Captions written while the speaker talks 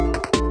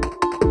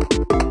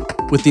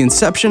With the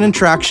inception and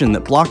traction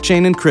that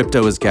blockchain and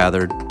crypto has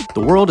gathered, the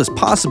world is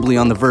possibly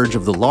on the verge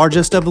of the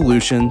largest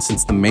evolution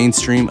since the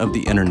mainstream of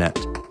the internet.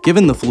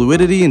 Given the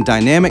fluidity and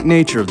dynamic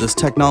nature of this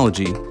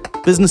technology,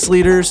 business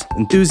leaders,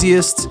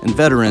 enthusiasts, and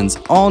veterans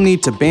all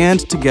need to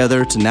band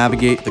together to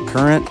navigate the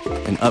current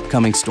and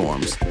upcoming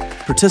storms.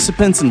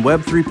 Participants in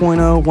Web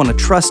 3.0 want a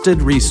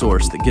trusted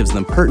resource that gives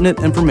them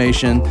pertinent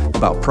information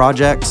about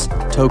projects,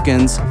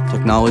 tokens,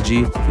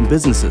 technology, and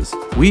businesses.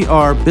 We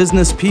are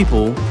business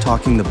people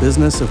talking the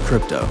business of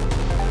crypto.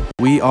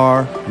 We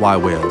are Y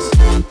Whales.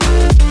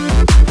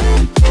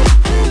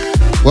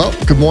 Well,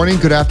 good morning,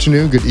 good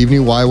afternoon, good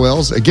evening, Y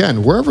Whales.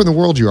 Again, wherever in the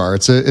world you are,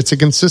 it's a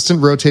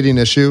consistent rotating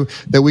issue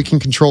that we can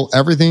control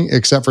everything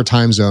except for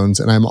time zones.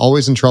 And I'm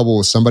always in trouble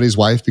with somebody's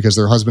wife because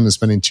their husband is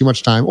spending too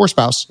much time, or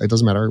spouse, it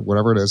doesn't matter,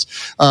 whatever it is,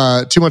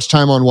 too much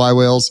time on Y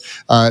Whales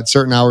at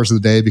certain hours of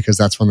the day because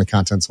that's when the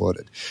content's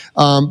loaded.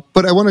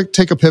 But I want to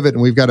take a pivot,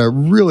 and we've got a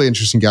really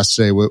interesting guest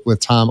today with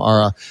Tom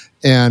Ara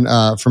and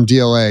from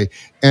DLA.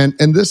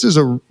 And this is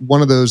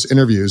one of those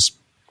interviews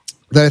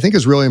that I think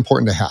is really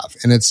important to have.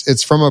 And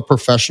it's from a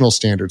professional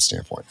standard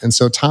standpoint. And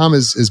so Tom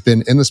has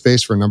been in the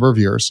space for a number of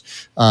years.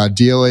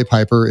 DLA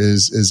Piper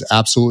is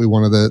absolutely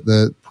one of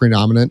the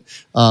predominant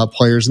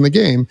players in the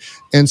game.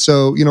 And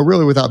so,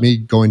 really without me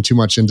going too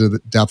much into the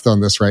depth on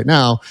this right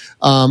now,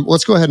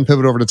 let's go ahead and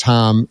pivot over to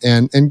Tom.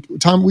 And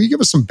Tom, will you give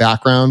us some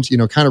background,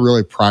 kind of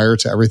really prior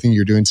to everything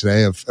you're doing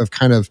today of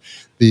kind of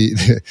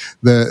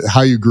the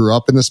how you grew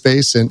up in the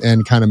space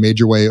and kind of made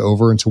your way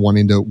over into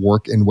wanting to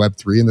work in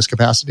Web3 in this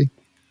capacity?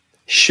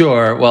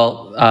 Sure.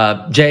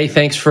 Well, Jay,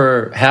 thanks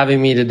for having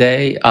me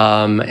today,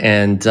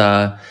 and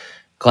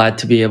glad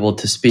to be able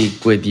to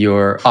speak with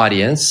your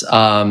audience.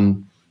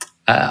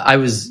 I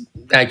was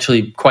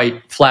actually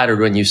quite flattered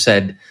when you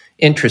said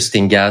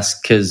interesting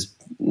guest, because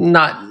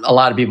not a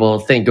lot of people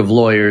think of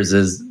lawyers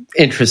as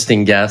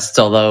interesting guests,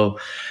 although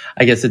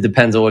I guess it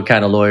depends on what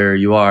kind of lawyer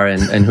you are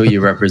and who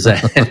you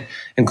represent,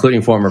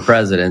 including former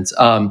presidents.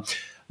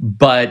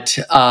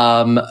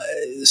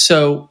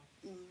 So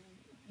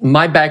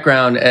my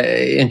background,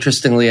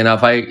 interestingly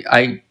enough,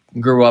 I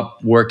grew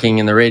up working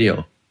in the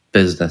radio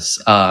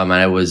business, and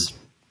I was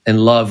in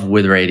love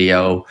with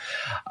radio,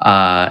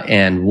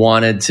 and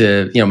wanted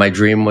to, my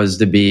dream was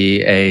to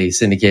be a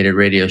syndicated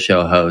radio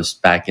show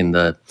host back in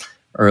the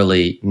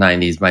early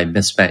 90s. My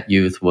misspent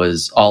youth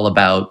was all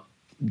about,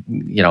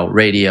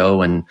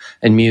 radio and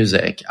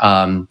music.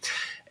 That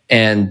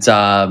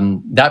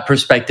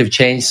perspective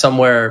changed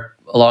somewhere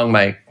along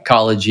my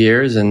college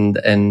years,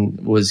 and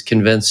was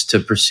convinced to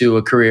pursue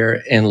a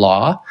career in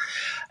law,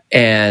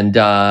 and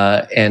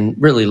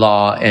really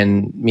law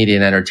and media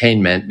and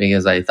entertainment,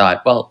 because I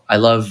thought, well, I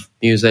love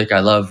music, I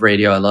love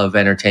radio, I love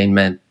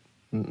entertainment.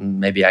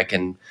 Maybe I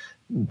can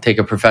take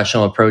a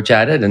professional approach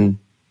at it and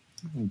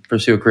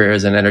pursue a career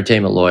as an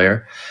entertainment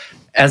lawyer,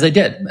 as I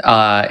did.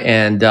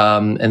 And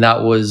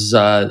that was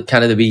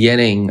kind of the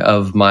beginning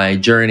of my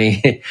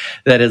journey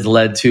that has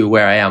led to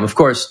where I am. Of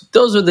course,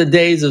 those are the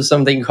days of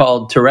something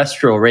called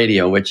terrestrial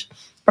radio, which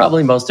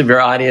probably most of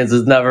your audience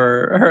has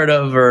never heard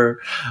of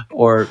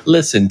or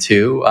listened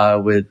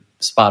to, with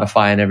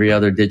Spotify and every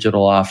other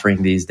digital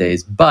offering these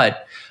days.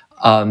 But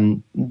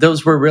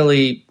those were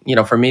really,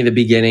 for me, the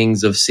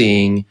beginnings of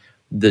seeing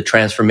the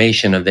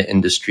transformation of the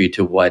industry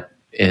to what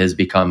it has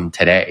become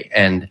today.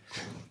 And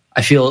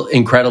I feel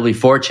incredibly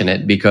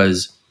fortunate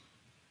because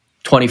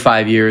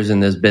 25 years in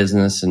this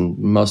business, and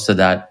most of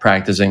that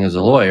practicing as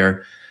a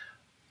lawyer,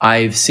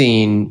 I've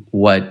seen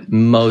what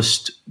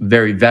most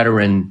very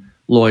veteran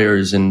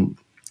lawyers and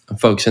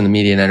folks in the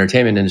media and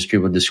entertainment industry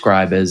would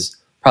describe as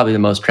probably the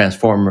most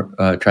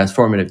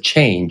transformative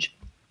change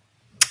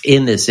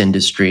in this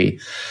industry,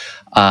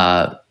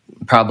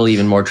 probably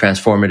even more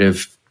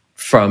transformative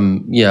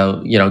from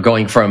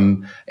going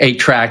from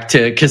 8-track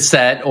to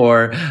cassette,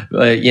 or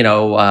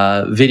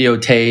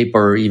videotape,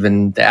 or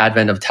even the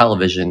advent of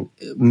television.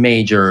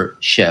 Major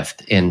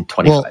shift in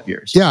 25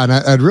 years. Yeah, and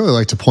I'd really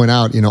like to point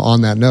out,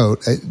 on that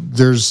note,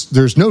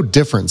 there's no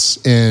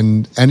difference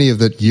in any of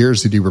the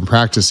years that you've been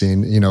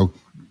practicing,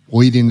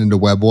 leading into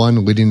Web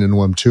 1, leading into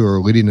Web 2, or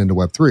leading into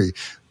Web 3.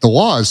 The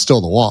law is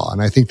still the law.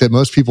 And I think that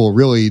most people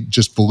really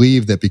just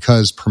believe that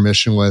because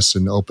permissionless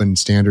and open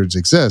standards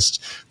exist,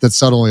 that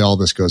suddenly all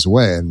this goes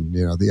away. And,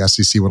 the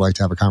SEC would like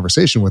to have a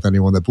conversation with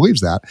anyone that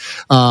believes that,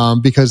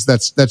 because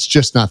that's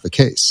just not the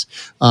case.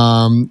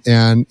 Tom,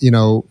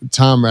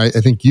 I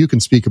think you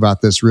can speak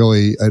about this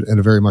really in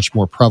a very much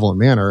more prevalent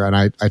manner. And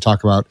I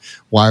talk about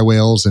Y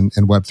Whales and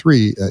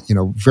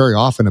Web3, very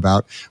often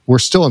about we're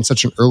still in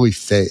such an early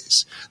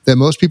phase that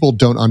most people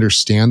don't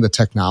understand the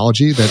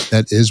technology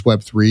that is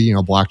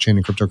Web3, blockchain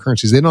and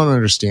cryptocurrencies. They don't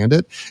understand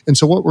it. And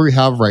so what we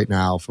have right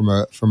now from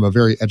a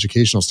very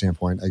educational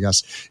standpoint, I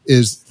guess,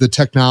 is the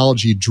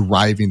technology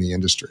driving the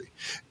industry.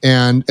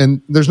 And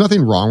there's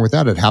nothing wrong with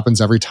that. It happens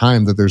every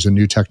time that there's a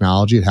new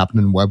technology. It happened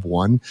in Web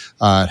 1,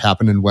 it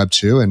happened in Web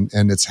 2,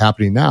 and it's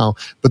happening now.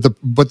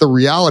 But the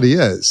reality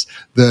is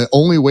the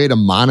only way to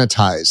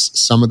monetize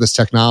some of this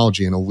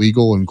technology in a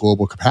legal and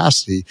global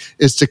capacity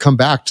is to come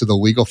back to the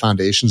legal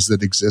foundations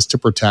that exist to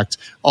protect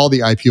all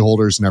the IP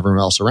holders and everyone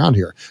else around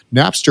here.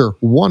 Napster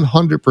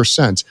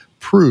 100%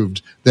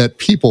 proved that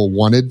people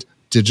wanted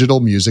digital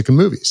music and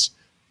movies.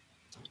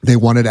 They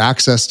wanted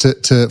access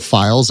to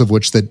files of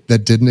which that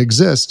didn't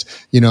exist,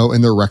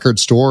 in their record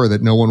store,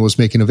 that no one was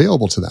making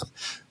available to them.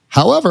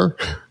 However,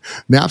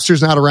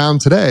 Napster's not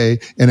around today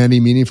in any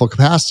meaningful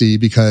capacity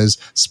because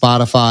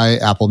Spotify,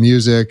 Apple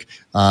Music,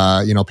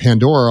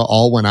 Pandora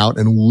all went out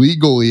and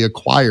legally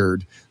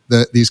acquired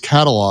these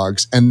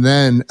catalogs and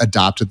then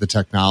adopted the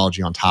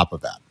technology on top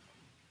of that.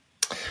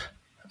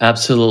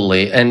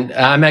 Absolutely. And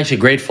I'm actually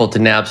grateful to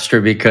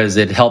Napster because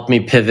it helped me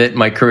pivot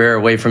my career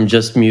away from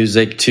just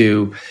music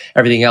to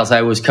everything else.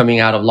 I was coming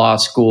out of law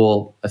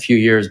school a few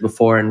years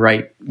before and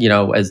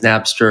as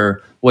Napster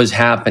was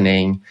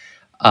happening,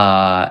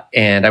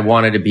 and I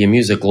wanted to be a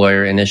music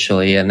lawyer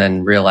initially and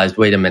then realized,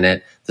 wait a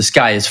minute, the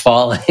sky is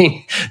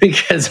falling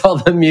because all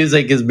the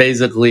music is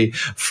basically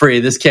free.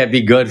 This can't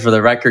be good for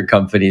the record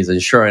companies. And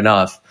sure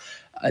enough,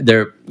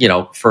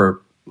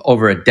 for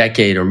over a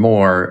decade or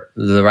more,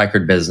 the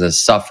record business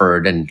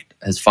suffered and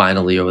has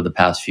finally, over the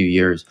past few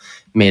years,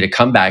 made a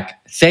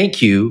comeback.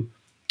 Thank you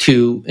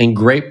to, in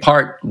great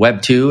part,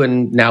 Web 2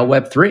 and now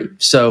Web 3.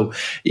 So,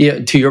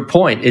 to your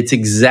point, it's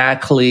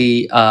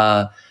exactly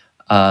the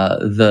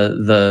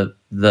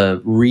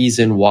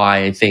reason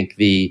why I think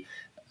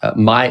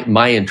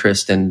my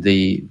interest in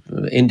the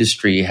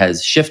industry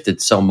has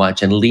shifted so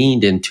much and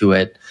leaned into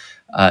it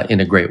in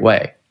a great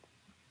way.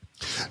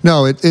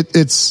 No,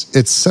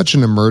 it's such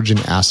an emerging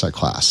asset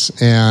class,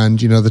 and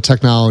the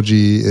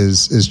technology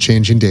is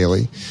changing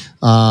daily,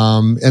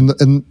 and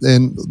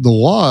the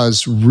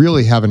laws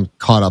really haven't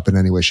caught up in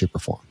any way, shape, or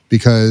form.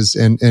 Because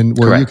and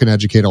where Correct. You can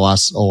educate a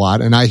lot,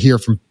 and I hear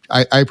from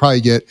I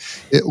probably get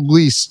at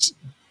least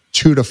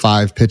 2 to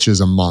 5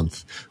 pitches a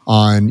month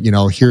on,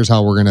 here's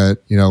how we're going to,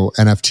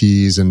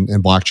 NFTs and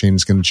blockchain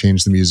is going to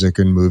change the music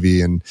and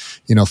movie and,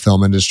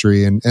 film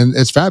industry. And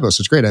it's fabulous.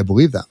 It's great. I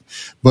believe them.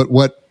 But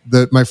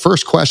my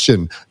first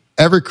question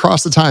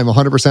across the time,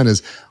 100%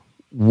 is,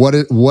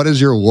 what does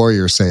your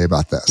lawyer say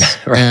about this?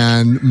 Right.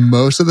 And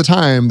most of the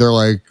time they're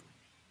like,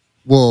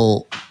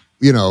 well,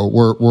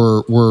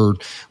 we're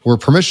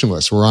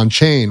permissionless, we're on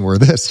chain, we're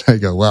this. I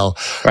go, well,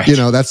 right.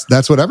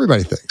 That's what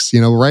everybody thinks.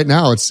 Right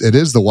now it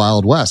is the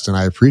Wild West, and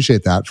I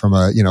appreciate that from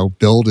a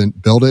build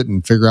it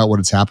and figure out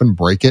what it's happened,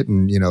 break it,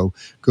 and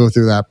go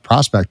through that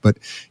prospect. But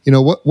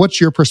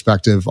what's your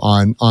perspective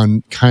on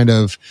kind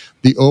of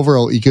the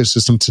overall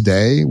ecosystem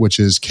today, which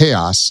is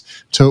chaos,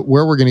 to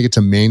where we're going to get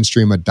to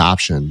mainstream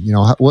adoption?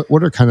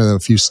 What are kind of the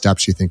few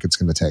steps you think it's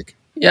going to take?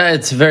 Yeah,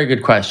 it's a very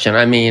good question.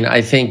 I mean,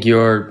 I think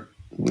the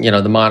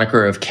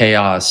moniker of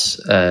chaos,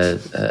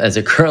 as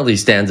it currently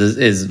stands,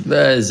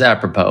 is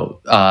apropos.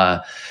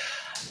 I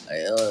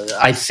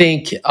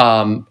think,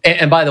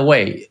 and by the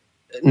way,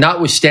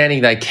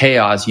 notwithstanding that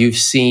chaos, you've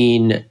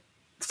seen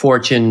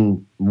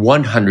Fortune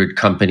 100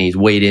 companies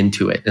wade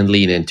into it and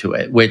lean into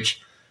it, which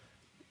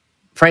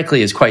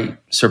frankly is quite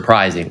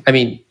surprising. I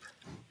mean,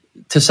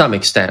 to some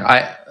extent,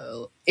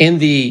 in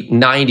the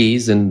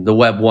 90s and the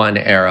Web 1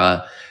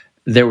 era,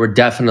 there were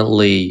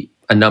definitely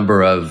a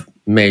number of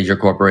major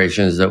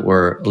corporations that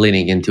were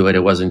leaning into it.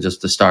 It wasn't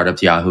just the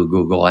startups, Yahoo,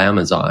 Google,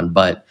 Amazon,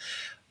 but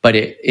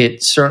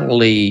it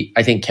certainly,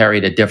 I think,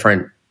 carried a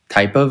different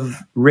type of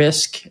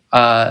risk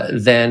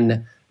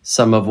than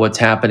some of what's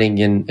happening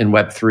in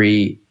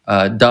Web3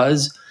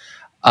 does.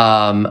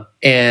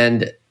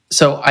 And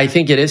so I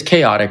think it is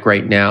chaotic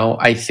right now.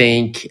 I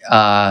think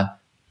a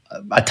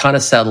ton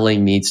of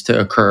settling needs to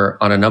occur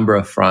on a number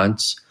of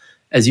fronts.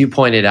 As you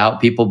pointed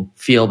out, people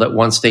feel that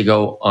once they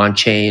go on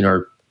chain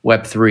or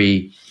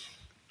Web3,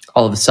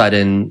 all of a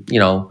sudden,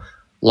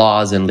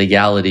 laws and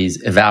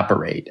legalities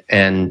evaporate.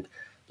 And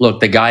look,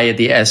 the guy at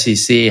the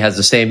SEC has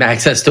the same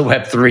access to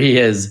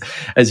Web3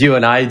 as you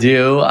and I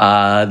do.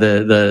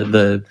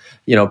 The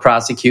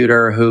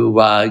prosecutor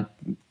who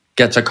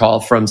gets a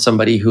call from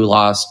somebody who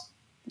lost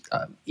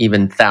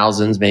even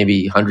thousands,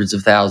 maybe hundreds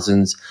of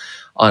thousands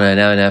on an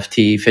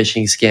NFT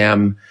phishing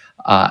scam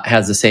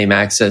has the same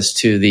access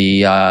to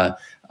the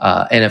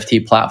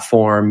NFT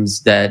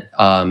platforms that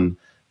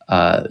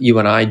you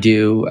and I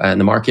do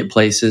and the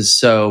marketplaces.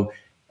 So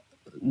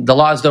the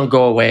laws don't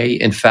go away.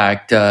 In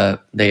fact,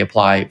 they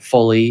apply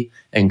fully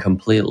and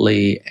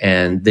completely,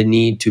 and the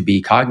need to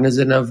be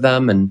cognizant of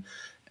them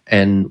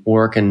and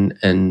work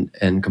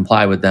and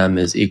comply with them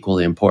is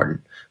equally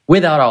important.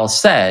 With that all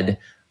said,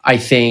 I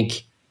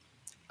think,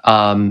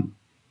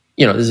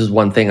 this is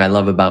one thing I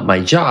love about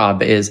my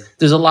job is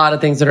there's a lot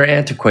of things that are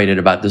antiquated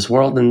about this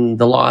world, and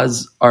the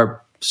laws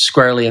are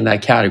squarely in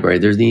that category.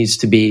 There needs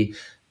to be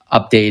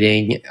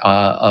updating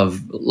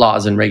of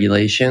laws and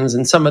regulations,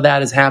 and some of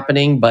that is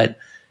happening, but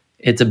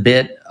it's a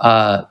bit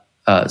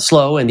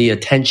slow, and the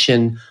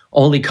attention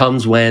only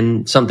comes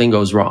when something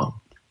goes wrong.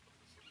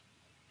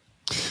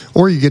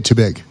 Or you get too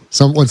big.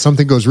 When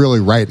something goes really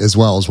right as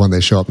well as when they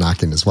show up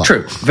knocking as well.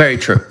 True, very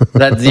true.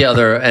 That's the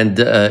other end,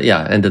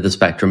 end of the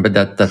spectrum, but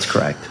that's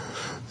correct.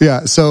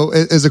 Yeah. So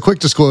as a quick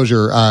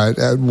disclosure,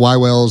 Y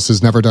Wales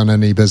has never done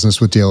any business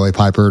with DLA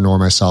Piper nor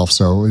myself.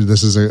 So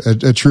this is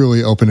a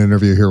truly open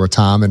interview here with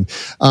Tom. And,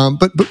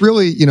 but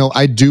really,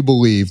 I do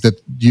believe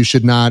that you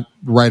should not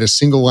write a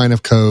single line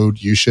of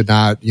code. You should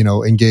not,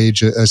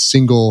 engage a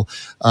single,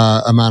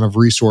 amount of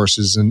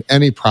resources in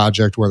any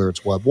project, whether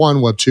it's Web 1,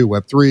 Web 2,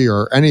 Web 3,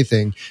 or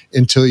anything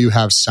until you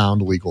have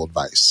sound legal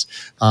advice.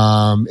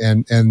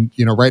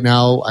 Right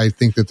now I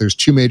think that there's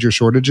two major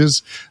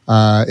shortages,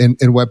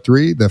 in Web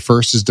 3. The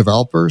first is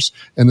developers,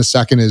 and the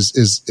second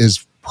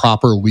is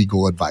proper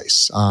legal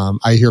advice.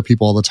 I hear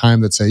people all the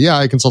time that say, yeah,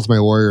 I consulted my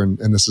lawyer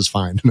and this is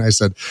fine. And I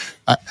said,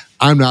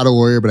 I'm not a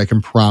lawyer, but I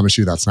can promise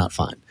you that's not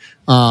fine.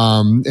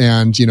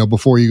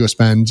 Before you go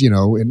spend,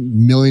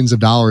 millions of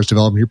dollars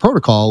developing your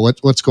protocol,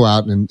 let's go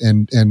out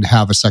and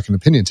have a second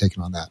opinion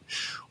taken on that.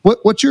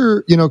 What's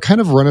your,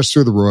 kind of run us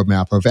through the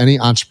roadmap of any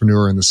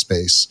entrepreneur in the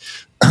space,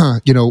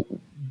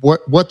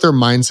 what their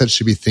mindset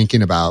should be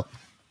thinking about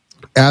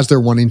as they're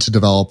wanting to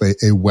develop a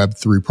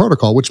Web3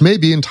 protocol, which may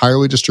be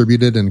entirely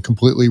distributed and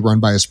completely run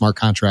by a smart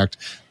contract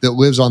that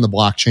lives on the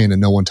blockchain and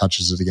no one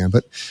touches it again.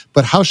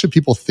 But how should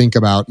people think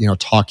about,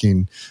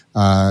 talking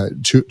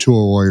to a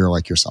lawyer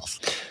like yourself?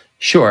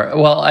 Sure.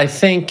 Well, I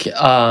think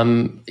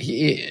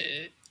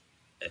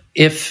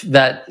if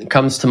that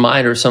comes to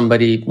mind, or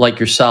somebody like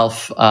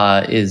yourself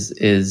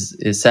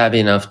is savvy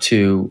enough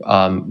to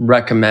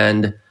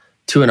recommend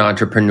to an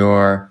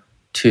entrepreneur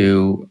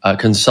to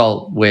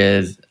consult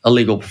with a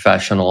legal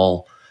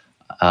professional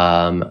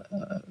on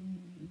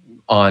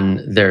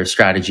their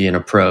strategy and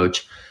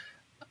approach.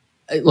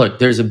 Look,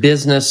 there's a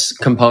business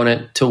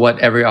component to what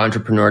every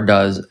entrepreneur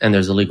does, and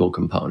there's a legal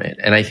component.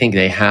 And I think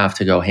they have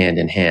to go hand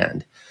in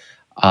hand.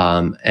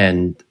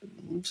 And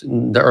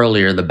the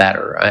earlier, the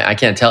better. I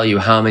can't tell you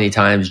how many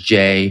times,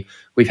 Jay,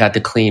 we've had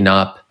to clean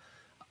up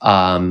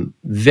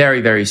very,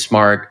 very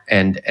smart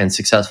and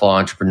successful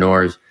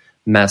entrepreneurs'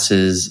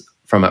 messes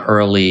from an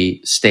early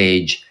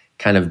stage,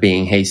 kind of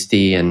being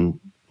hasty and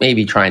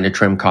maybe trying to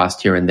trim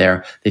cost here and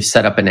there. They've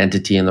set up an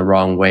entity in the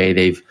wrong way.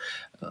 They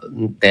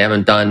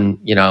haven't done,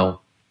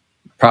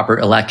 proper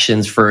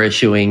elections for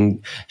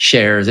issuing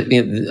shares,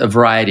 a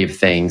variety of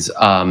things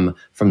from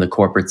the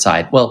corporate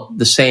side. Well,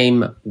 the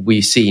same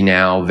we see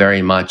now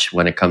very much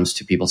when it comes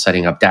to people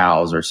setting up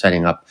DAOs or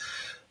setting up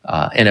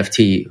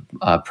NFT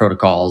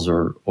protocols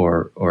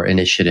or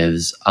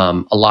initiatives.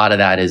 A lot of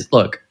that is,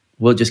 look,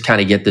 we'll just kind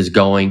of get this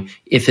going.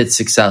 If it's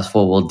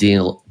successful, we'll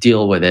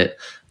deal with it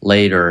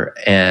later.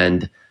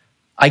 And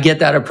I get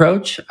that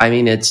approach. I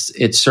mean,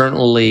 it's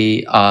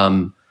certainly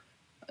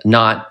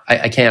not.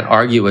 I can't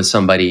argue with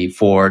somebody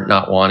for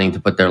not wanting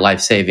to put their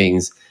life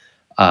savings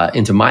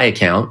into my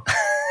account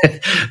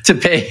to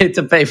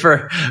pay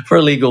for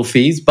legal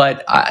fees.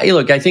 But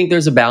I think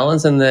there's a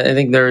balance, and I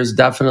think there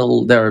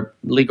are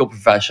legal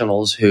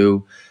professionals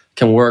who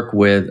can work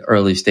with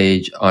early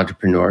stage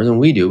entrepreneurs, and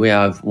we do. We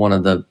have one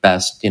of the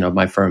best,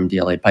 my firm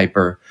DLA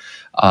Piper,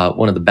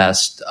 one of the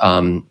best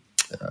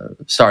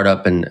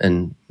startup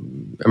and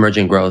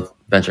emerging growth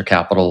venture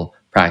capital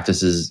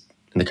practices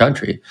in the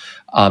country,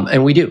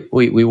 and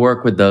we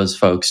work with those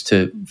folks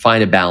to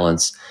find a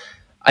balance.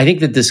 I think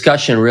the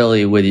discussion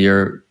really with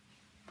your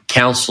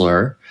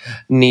counselor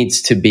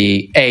needs to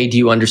be, do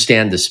you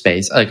understand the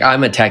space? Like,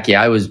 I'm a techie.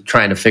 I was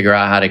trying to figure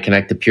out how to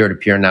connect to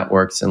peer-to-peer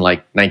networks in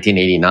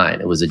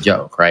 1989. It was a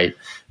joke, right?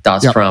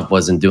 Prompt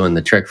wasn't doing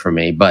the trick for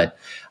me. But,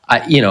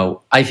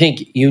 I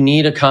think you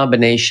need a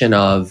combination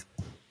of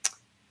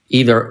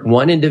either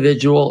one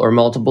individual or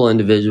multiple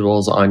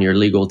individuals on your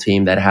legal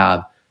team that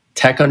have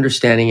tech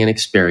understanding and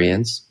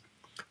experience,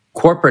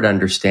 corporate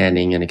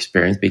understanding and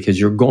experience, because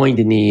you're going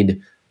to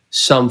need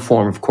some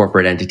form of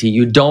corporate entity.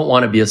 You don't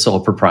want to be a sole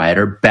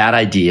proprietor. Bad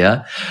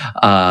idea.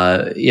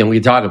 We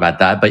can talk about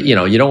that, but you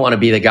don't want to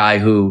be the guy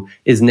who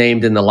is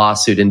named in the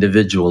lawsuit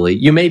individually.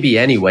 You may be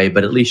anyway,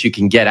 but at least you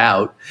can get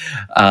out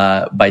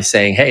by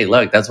saying, "Hey,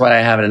 look, that's what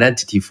I have an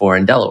entity for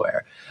in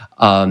Delaware."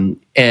 And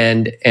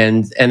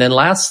then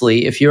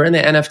lastly, if you're in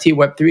the NFT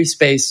Web3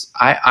 space,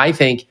 I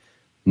think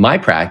my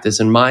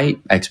practice and my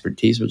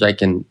expertise, which I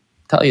can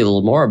tell you a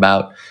little more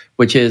about,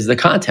 which is the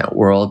content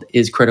world,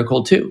 is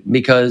critical too,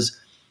 because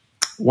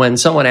when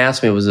someone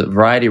asked me, it was a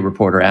Variety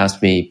reporter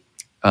asked me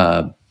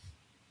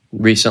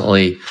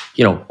recently,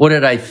 what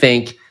did I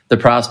think the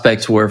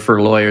prospects were for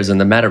lawyers in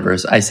the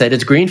metaverse? I said,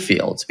 it's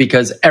greenfields,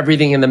 because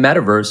everything in the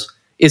metaverse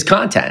is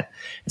content.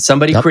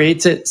 Somebody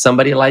creates it,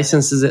 somebody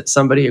licenses it,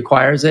 somebody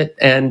acquires it,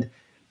 and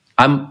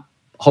I'm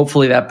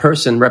hopefully that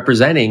person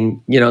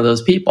representing,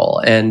 those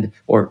people and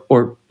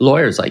or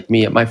lawyers like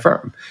me at my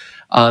firm.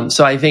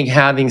 So I think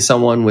having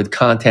someone with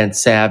content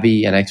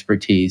savvy and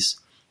expertise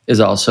is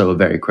also a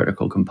very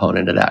critical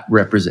component of that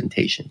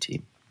representation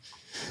team.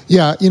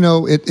 Yeah,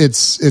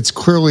 it's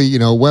clearly,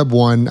 Web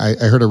 1, I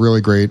heard a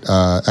really great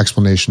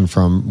explanation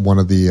from one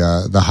of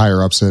the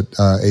higher ups at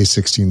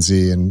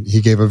A16Z, and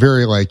he gave a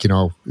very,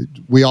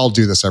 we all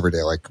do this every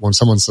day. Like when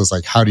someone says,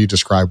 like, how do you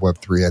describe Web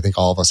 3? I think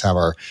all of us have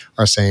our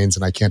sayings,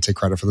 and I can't take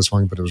credit for this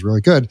one, but it was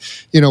really good.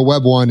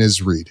 Web 1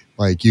 is read.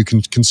 Like you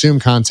can consume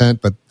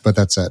content, but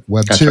that's it.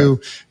 Web That's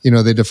 2,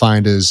 right. they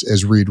defined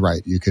as read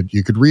write. You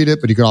could read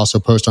it, but you could also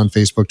post on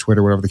Facebook,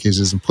 Twitter, whatever the case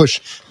is, and push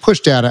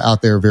data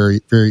out there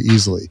very, very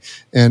easily.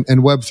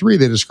 And Web 3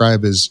 they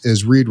describe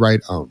as read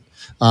write own.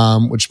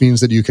 Which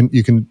means that you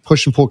can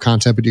push and pull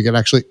content, but you can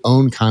actually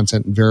own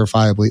content and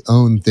verifiably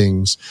own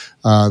things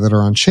that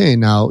are on chain.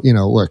 Now,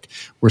 look,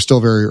 we're still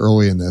very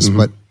early in this,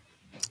 but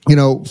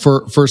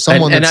for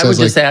someone and that I says,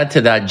 would just add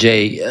to that,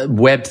 Jay,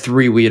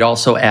 Web3, we'd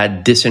also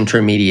add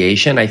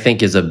disintermediation, I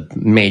think is a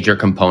major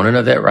component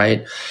of it,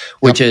 right?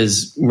 Which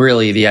is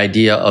really the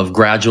idea of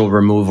gradual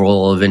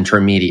removal of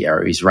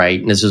intermediaries, right?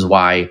 And this is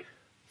why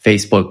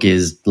Facebook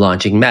is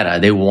launching Meta.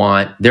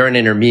 They're an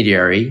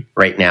intermediary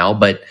right now,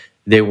 but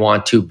they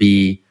want to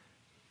be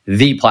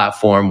the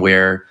platform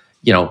where,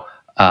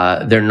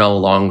 they're no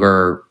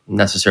longer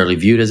necessarily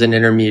viewed as an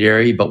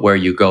intermediary, but where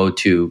you go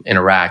to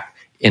interact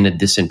in a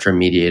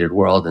disintermediated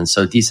world. And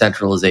so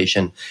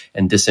decentralization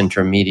and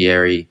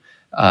disintermediation,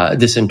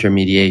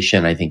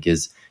 I think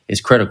is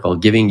critical,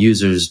 giving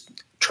users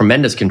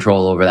tremendous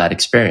control over that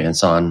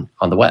experience on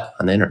the web,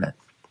 on the internet.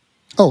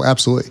 Oh,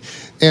 absolutely.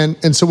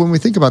 And so when we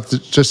think about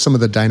just some of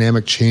the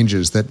dynamic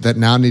changes that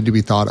now need to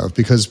be thought of,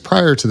 because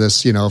prior to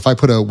this, if I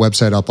put a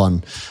website up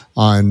on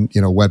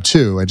Web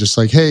 2, I just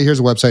like, hey, here's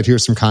a website,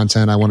 here's some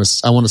content. I want to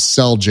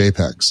sell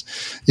JPEGs.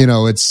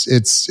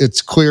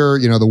 It's clear,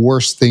 the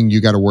worst thing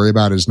you got to worry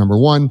about is number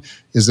one,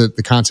 is that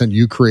the content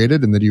you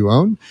created and that you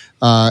own,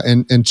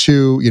 and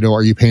two,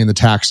 are you paying the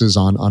taxes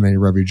on any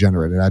revenue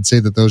generated? I'd say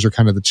that those are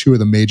kind of the two of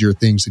the major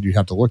things that you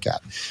have to look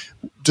at.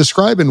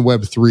 Describe in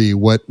Web 3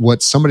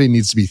 what somebody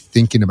needs to be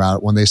thinking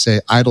about when they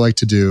say, I'd like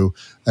to do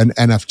an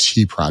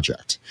NFT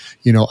project.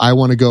 I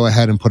want to go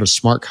ahead and put a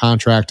smart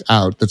contract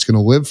out that's going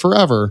to live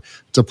forever,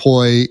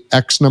 deploy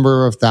X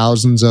number of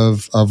thousands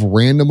of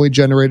randomly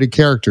generated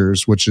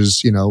characters, which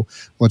is,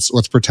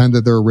 let's pretend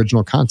that they're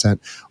original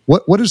content.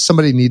 What does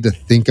somebody need to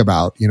think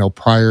about,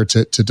 prior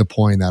to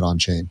deploying that on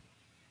chain?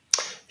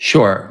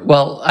 Sure.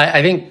 Well,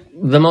 I think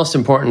the most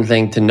important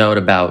thing to note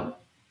about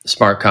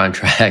smart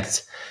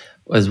contracts,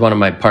 as one of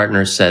my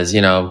partners says,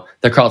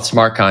 they're called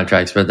smart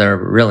contracts, but they're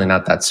really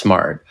not that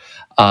smart.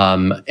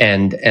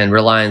 And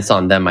reliance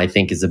on them, I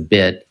think, is a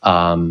bit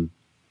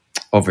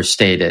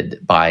overstated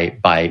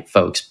by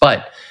folks.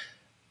 But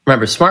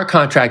remember, smart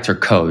contracts are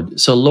code.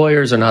 So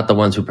lawyers are not the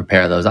ones who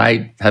prepare those.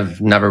 I have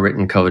never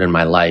written code in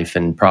my life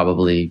and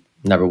probably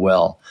never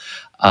will.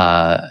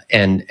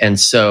 And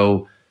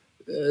so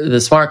the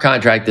smart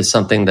contract is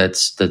something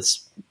that's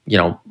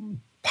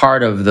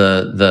part of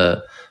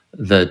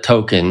the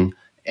token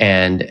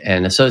and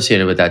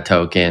associated with that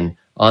token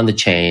on the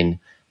chain,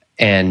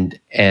 and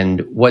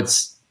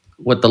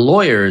what the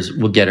lawyers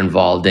will get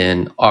involved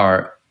in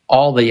are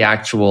all the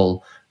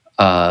actual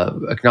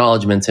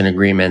acknowledgments and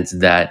agreements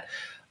that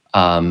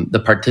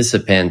the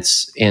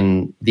participants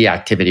in the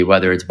activity,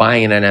 whether it's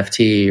buying an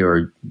NFT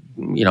or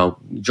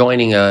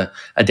joining a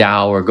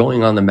DAO or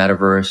going on the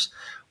metaverse,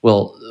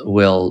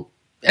 will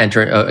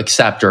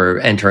accept or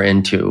enter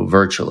into,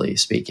 virtually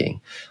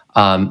speaking.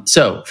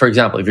 So, for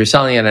example, if you're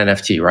selling an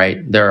NFT, right,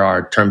 there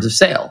are terms of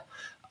sale.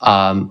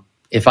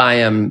 If I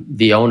am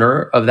the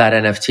owner of that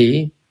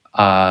NFT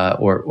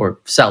or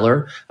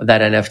seller of that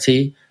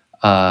NFT,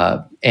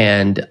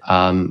 and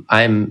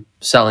I'm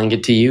selling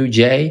it to you,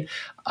 Jay,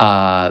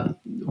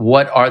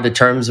 what are the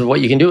terms of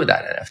what you can do with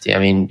that NFT? I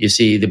mean, you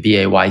see the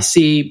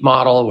BAYC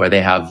model where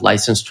they have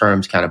license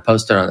terms kind of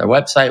posted on their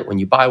website when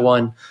you buy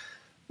one.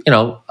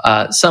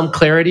 Some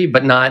clarity,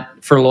 but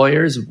not for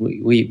lawyers.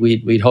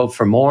 We'd hope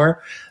for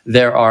more.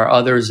 There are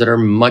others that are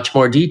much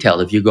more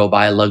detailed. If you go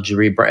buy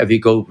if you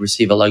go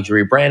receive a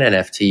luxury brand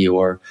NFT,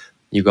 or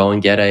you go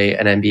and get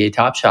an NBA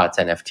Top Shots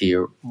NFT,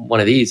 or one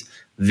of these,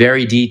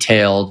 very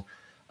detailed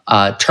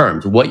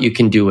terms. What you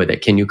can do with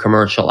it? Can you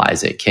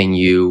commercialize it? Can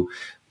you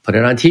put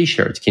it on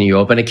T-shirts? Can you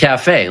open a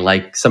cafe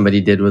like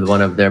somebody did with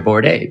one of their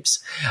Bored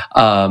Apes,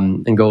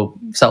 and go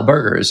sell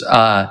burgers?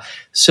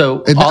 That's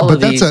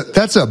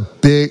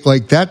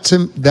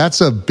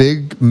a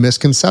big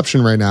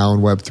misconception right now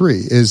in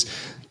Web3 is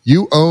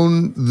you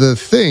own the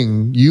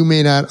thing, you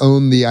may not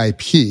own the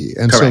IP.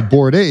 And Correct. So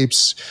Bored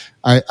Apes,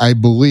 I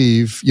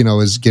believe,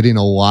 is getting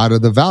a lot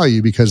of the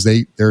value because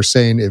they're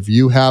saying, if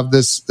you have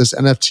this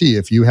NFT,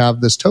 if you have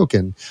this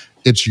token,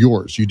 it's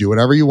yours. You do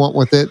whatever you want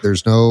with it.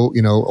 There's no,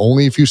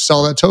 only if you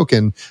sell that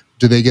token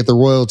do they get the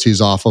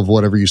royalties off of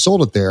whatever you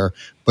sold it there.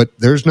 But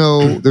there's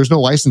no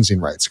licensing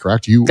rights,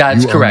 correct?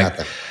 That's you correct. Own that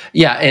thing.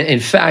 Yeah. And in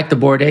fact, the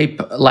Bored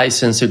Ape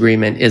license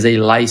agreement is a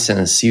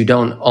license. You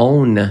don't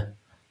own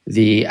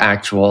the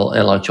actual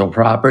intellectual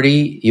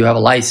property. You have a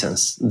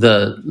license.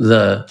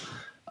 The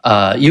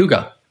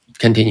Yuga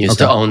continues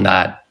to own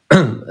that.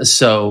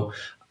 So,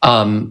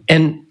 and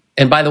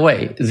by the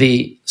way,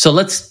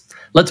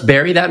 let's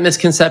bury that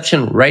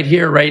misconception right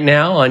here, right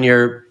now on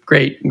your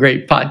great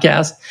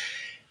podcast.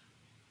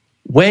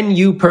 When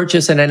you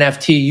purchase an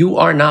NFT, you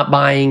are not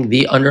buying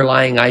the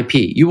underlying IP.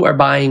 You are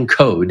buying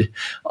code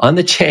on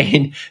the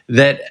chain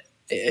that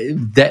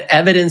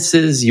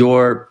evidences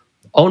your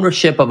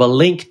ownership of a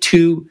link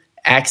to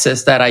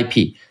access that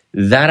IP.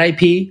 That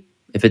IP,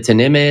 if it's an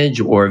image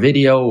or a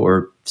video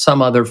or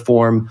some other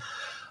form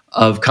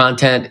of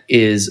content,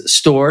 is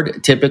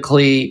stored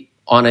typically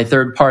on a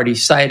third-party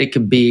site. It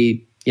could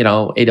be,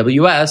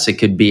 AWS, it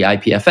could be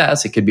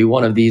IPFS, it could be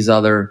one of these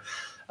other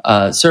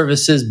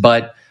services,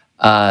 but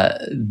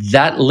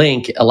that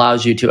link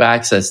allows you to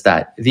access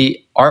that.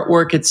 The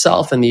artwork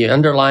itself and the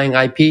underlying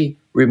IP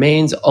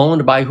remains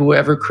owned by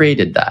whoever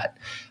created that.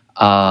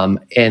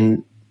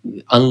 And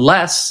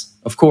unless,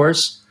 of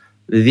course,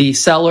 the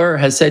seller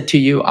has said to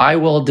you, I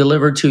will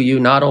deliver to you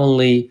not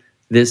only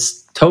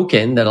this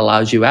token that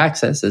allows you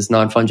access, this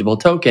non-fungible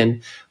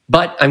token,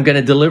 but I'm going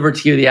to deliver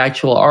to you the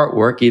actual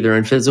artwork, either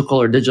in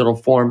physical or digital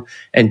form,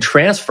 and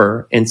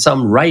transfer in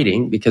some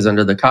writing, because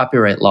under the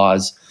copyright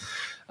laws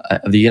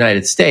of the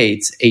United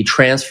States, a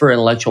transfer of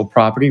intellectual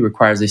property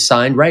requires a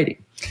signed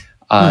writing.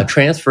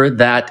 Transfer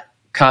that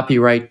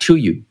copyright to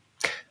you.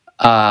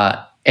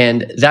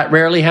 And that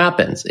rarely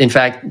happens. In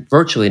fact,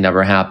 virtually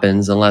never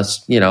happens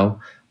unless,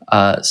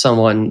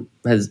 someone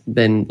has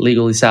been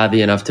legally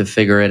savvy enough to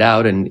figure it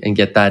out and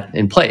get that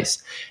in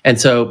place. And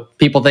so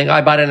people think,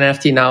 I bought an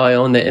NFT, now I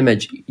own the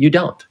image. You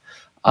don't.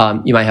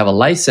 You might have a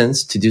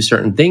license to do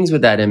certain things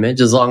with that image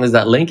as long as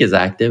that link is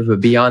active.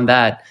 But beyond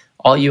that,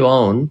 all you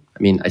own,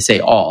 I say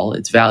all,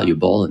 it's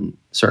valuable in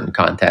certain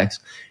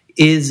contexts,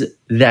 is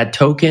that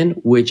token,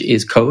 which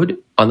is code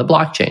on the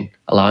blockchain,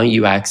 allowing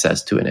you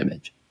access to an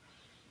image.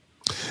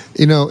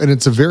 And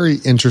it's a very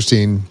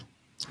interesting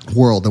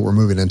world that we're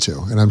moving into.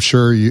 And I'm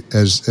sure you,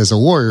 as a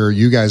lawyer,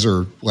 you guys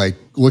are like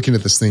looking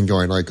at this thing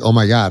going like, oh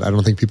my God, I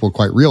don't think people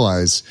quite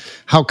realize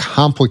how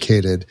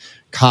complicated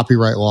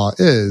copyright law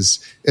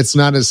is. It's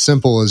not as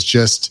simple as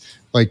just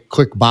like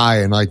click buy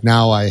and like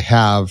now I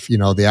have,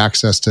 the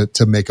access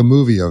to make a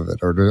movie of it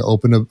or to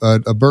open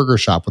a burger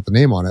shop with the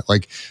name on it.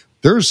 Like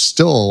there's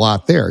still a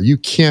lot there. You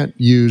can't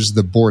use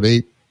the Bored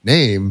Ape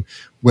name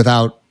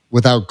without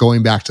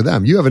going back to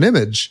them. You have an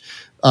image,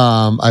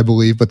 I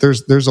believe, but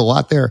there's a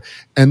lot there.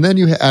 And then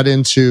you add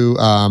into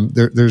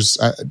there's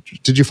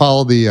did you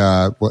follow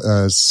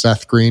the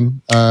Seth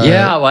Green?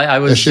 I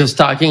was issue? Just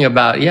talking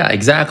about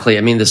exactly.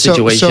 The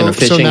situation of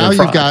phishing so now and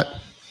fraud. You've got.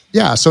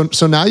 Yeah,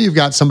 so now you've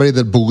got somebody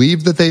that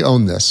believed that they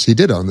own this. He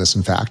did own this,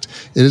 in fact.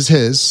 It is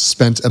his.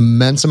 Spent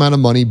immense amount of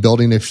money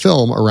building a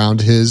film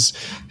around his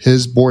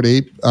Bored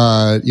Ape,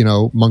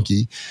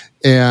 monkey,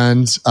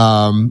 and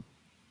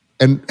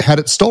had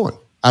it stolen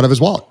out of his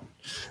wallet.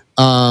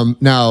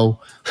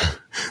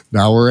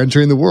 Now we're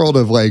entering the world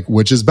of like,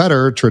 which is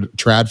better,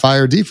 TradFi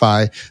or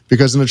DeFi?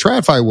 Because in a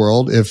TradFi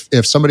world,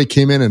 if somebody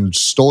came in and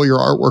stole your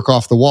artwork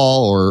off the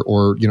wall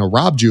or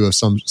robbed you of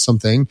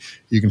something,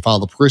 you can file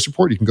the police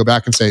report. You can go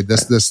back and say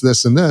this,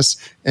 and this,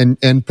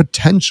 and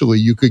potentially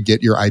you could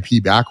get your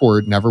IP back, or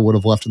it never would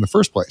have left in the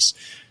first place.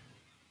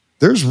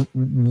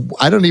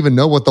 I don't even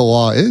know what the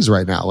law is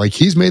right now. Like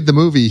he's made the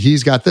movie,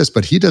 he's got this,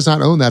 but he does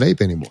not own that ape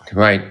anymore.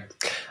 Right.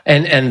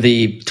 And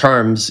the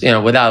terms,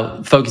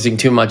 without focusing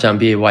too much on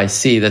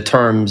BAYC, the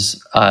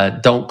terms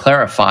don't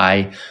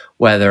clarify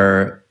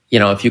whether,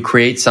 if you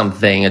create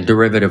something, a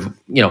derivative,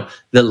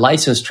 the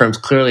license terms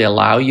clearly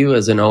allow you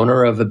as an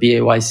owner of a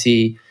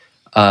BAYC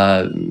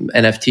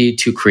NFT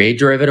to create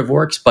derivative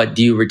works, but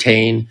do you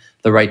retain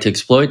the right to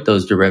exploit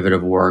those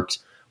derivative works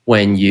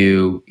when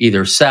you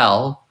either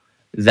sell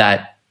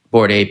that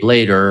Bored Ape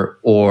later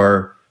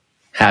or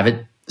have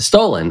it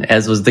stolen,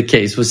 as was the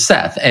case with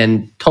Seth,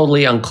 and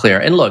totally unclear.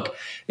 And look,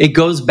 it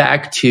goes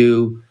back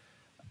to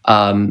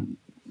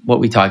what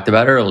we talked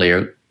about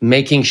earlier,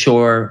 making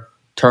sure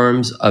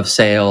terms of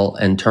sale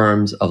and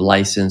terms of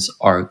license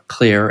are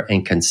clear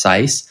and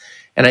concise.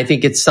 And I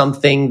think it's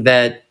something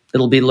that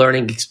it'll be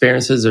learning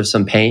experiences. There's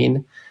some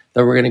pain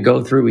that we're going to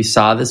go through. We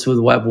saw this with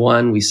Web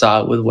 1. We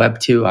saw it with Web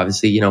 2.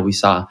 Obviously, we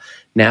saw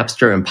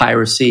Napster and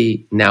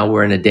piracy. Now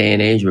we're in a day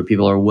and age where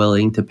people are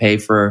willing to pay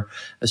for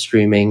a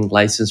streaming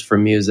license for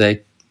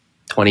music.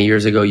 20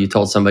 years ago, you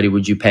told somebody,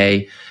 would you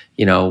pay,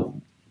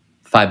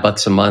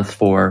 $5 a month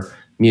for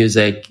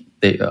music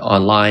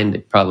online? They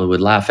probably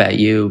would laugh at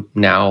you.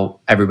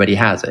 Now everybody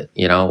has it.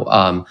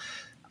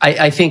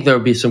 I think there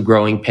will be some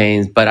growing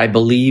pains, but I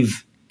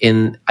believe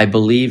in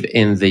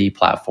the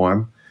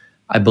platform.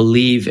 I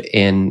believe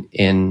in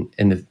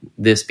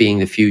this being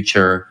the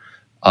future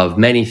of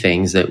many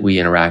things that we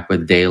interact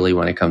with daily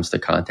when it comes to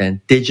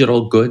content.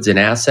 Digital goods and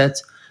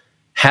assets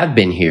have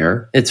been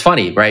here. It's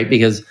funny, right?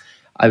 Because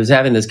I was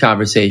having this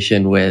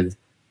conversation with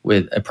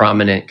a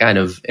prominent kind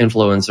of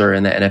influencer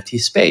in the NFT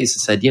space. It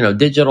said,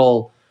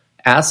 digital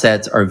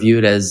assets are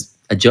viewed as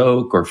a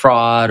joke or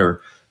fraud,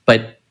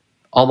 but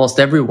almost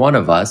every one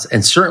of us,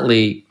 and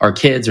certainly our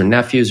kids or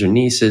nephews or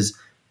nieces,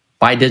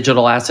 buy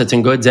digital assets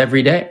and goods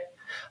every day.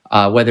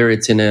 whether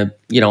it's in a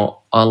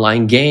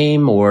online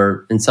game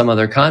or in some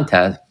other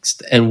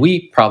context. And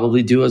we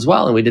probably do as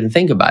well, and we didn't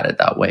think about it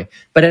that way.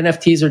 But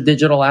NFTs are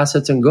digital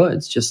assets and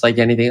goods, just like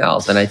anything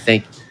else. And I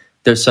think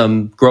there's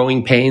some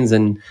growing pains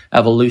and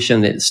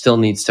evolution that still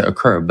needs to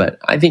occur, but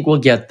I think we'll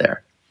get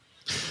there.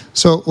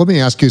 So let me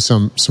ask you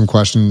some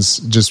questions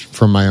just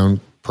from my own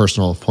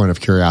personal point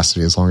of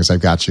curiosity, as long as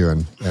I've got you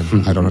and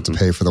I don't have to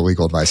pay for the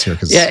legal advice here.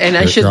 And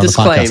I should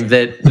disclaim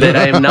that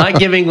I am not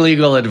giving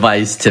legal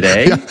advice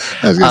today. Yeah,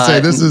 I was going to say,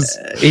 this is...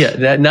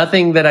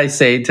 nothing that I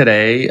say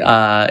today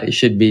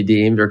should be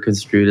deemed or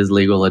construed as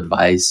legal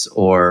advice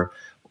or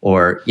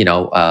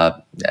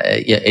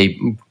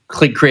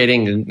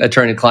creating an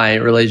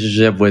attorney-client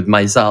relationship with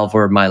myself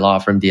or my law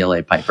firm,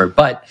 DLA Piper.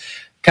 But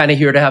kind of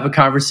here to have a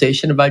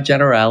conversation about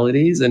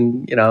generalities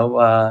and,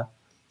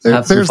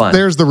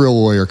 there's the real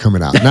lawyer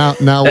coming out now.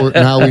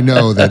 Now we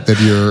know that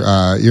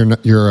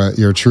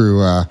you're a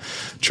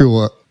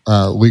true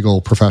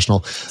legal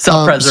professional.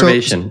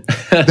 Self-preservation.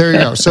 So there you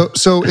go.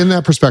 So in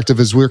that perspective,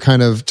 as we're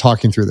kind of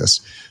talking through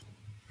this,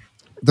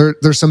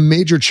 there's some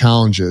major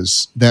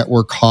challenges that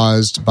were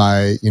caused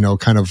by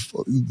kind of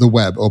the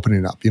web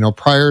opening up.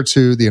 Prior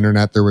to the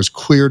internet, there was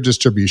clear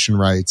distribution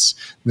rights.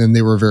 Then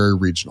they were very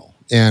regional.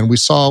 And we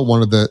saw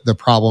one of the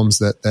problems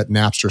that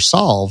Napster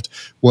solved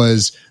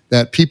was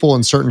that people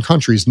in certain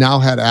countries now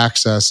had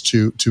access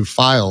to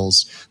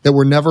files that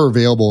were never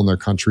available in their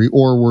country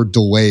or were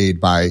delayed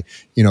by,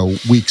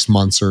 weeks,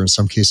 months, or in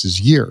some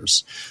cases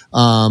years.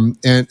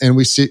 And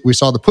we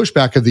saw the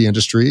pushback of the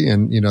industry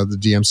and, the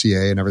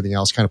DMCA and everything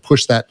else kind of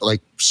push that,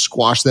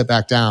 squash that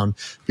back down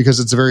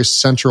because it's a very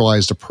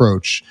centralized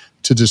approach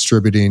to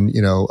distributing,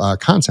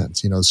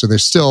 content, so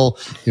there's still,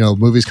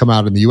 movies come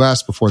out in the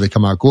US before they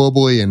come out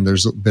globally. And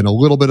there's been a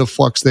little bit of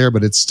flux there,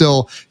 but it's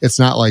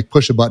not like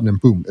push a button and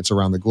boom, it's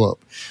around the globe.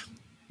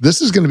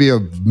 This is going to be a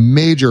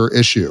major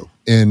issue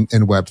in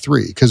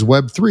Web3 because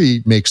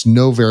Web3 makes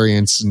no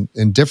variance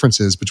and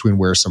differences between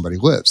where somebody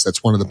lives.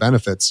 That's one of the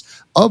benefits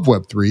of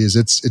Web3 is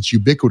it's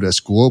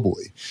ubiquitous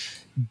globally.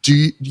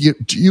 Do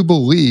you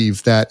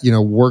believe that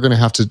we're going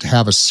to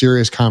have a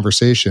serious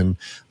conversation,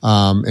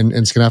 and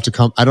it's going to have to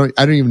come? I don't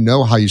even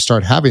know how you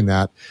start having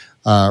that,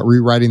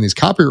 rewriting these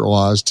copyright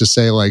laws to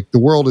say the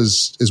world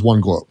is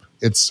one globe.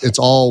 It's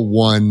all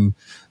one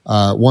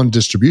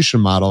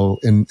distribution model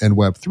in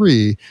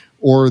Web3,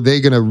 or are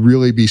they going to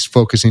really be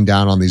focusing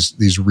down on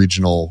these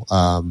regional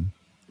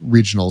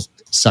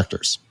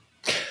sectors?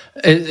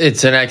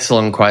 It's an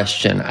excellent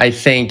question. I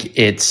think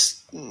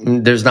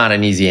there's not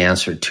an easy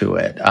answer to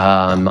it.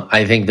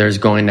 I think there's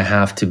going to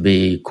have to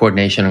be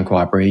coordination and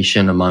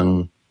cooperation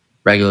among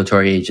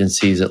regulatory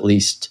agencies, at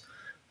least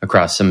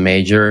across some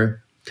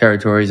major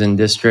territories and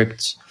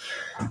districts.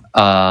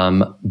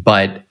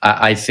 But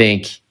I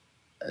think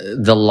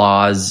the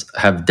laws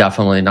have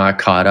definitely not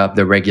caught up.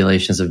 The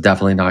regulations have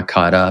definitely not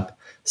caught up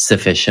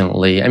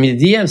sufficiently. I mean,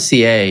 the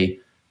DMCA,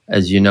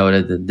 as you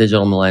noted, the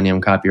Digital Millennium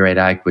Copyright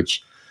Act,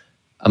 which,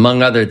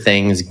 among other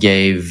things,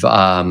 gave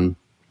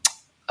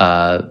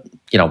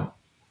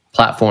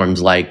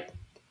platforms like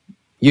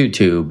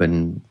YouTube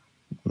and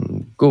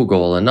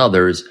Google and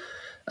others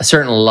a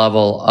certain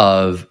level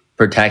of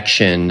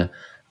protection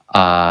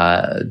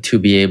to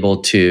be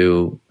able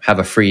to have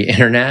a free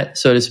internet,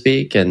 so to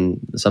speak, and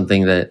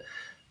something that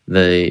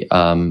the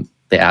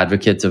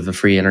advocates of the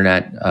free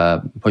internet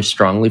push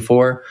strongly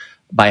for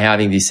by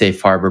having these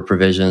safe harbor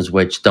provisions,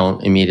 which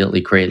don't immediately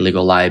create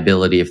legal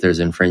liability if there's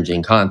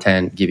infringing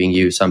content, giving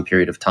you some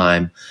period of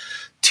time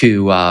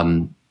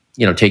to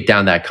take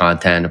down that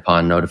content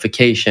upon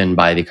notification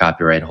by the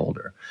copyright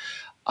holder.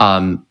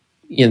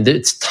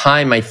 It's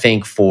time, I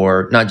think,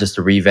 for not just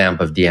a revamp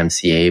of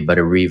DMCA, but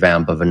a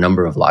revamp of a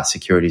number of laws,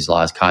 securities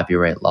laws,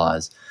 copyright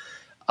laws.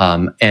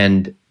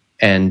 The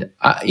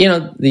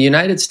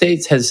United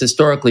States has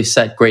historically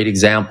set great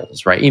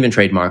examples, right? Even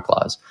trademark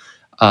laws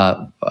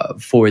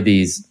for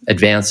these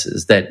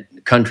advances that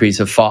countries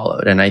have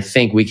followed. And I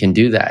think we can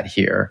do that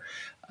here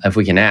if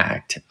we can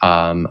act.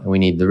 We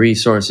need the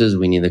resources,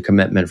 we need the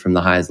commitment from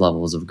the highest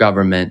levels of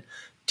government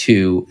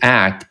to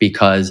act,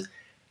 because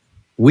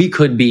we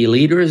could be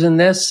leaders in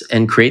this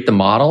and create the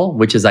model,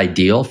 which is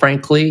ideal,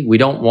 frankly. We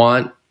don't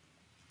want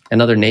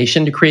another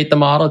nation to create the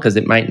model because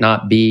it might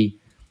not be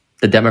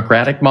the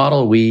democratic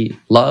model we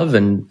love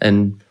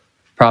and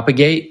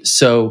propagate.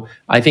 So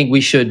I think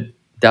we should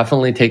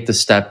definitely take the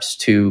steps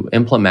to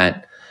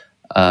implement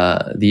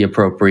the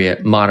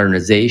appropriate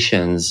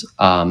modernizations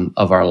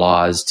of our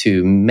laws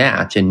to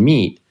match and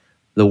meet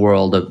the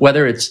world of,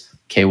 whether it's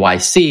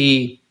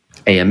KYC,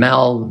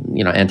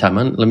 AML,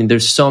 anti-money. I mean,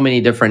 there's so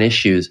many different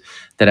issues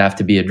that have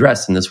to be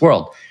addressed in this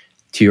world.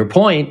 To your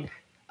point,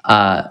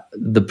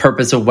 the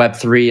purpose of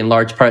Web3 in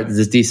large part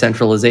is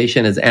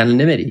decentralization is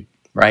anonymity,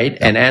 right?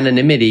 And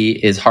anonymity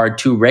is hard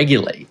to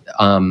regulate.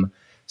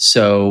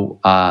 So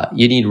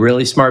you need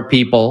really smart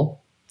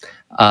people,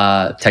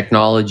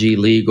 technology,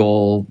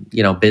 legal,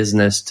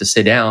 business to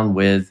sit down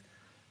with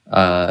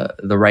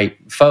the right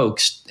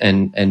folks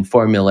and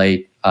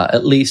formulate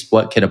at least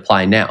what could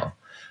apply now.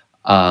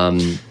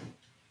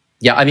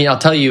 I'll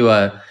tell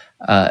you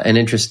an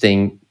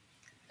interesting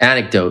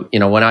anecdote.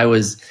 When I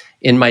was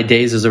in my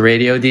days as a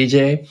radio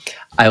DJ,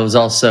 I was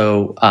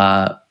also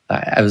a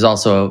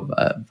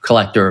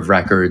collector of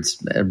records,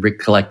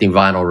 collecting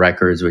vinyl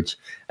records, which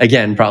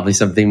again, probably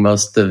something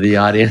most of the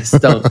audience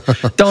don't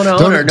own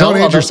or know. Don't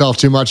age yourself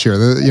too much here.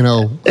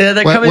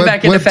 They're coming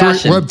back into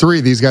fashion. Web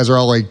 3, these guys are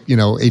all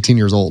 18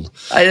 years old.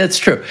 That's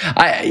true.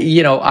 I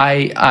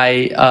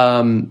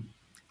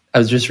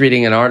was just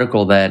reading an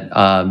article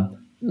that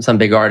some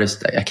big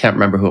artist, I can't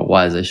remember who it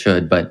was, I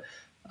should, but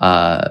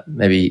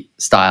maybe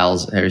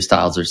Harry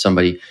Styles or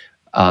somebody,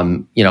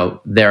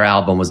 their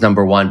album was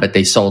number one, but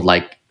they sold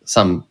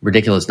some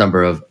ridiculous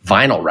number of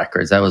vinyl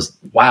records. That was,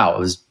 wow, I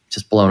was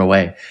just blown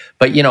away.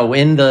 But,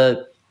 in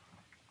the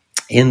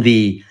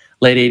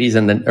late 80s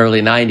and the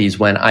early 90s,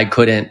 when I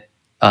couldn't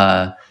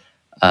find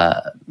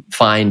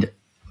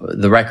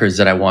the records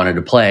that I wanted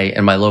to play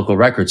in my local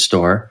record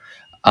store,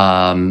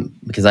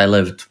 because I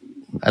lived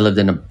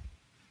in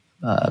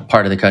a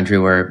part of the country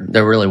where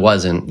there really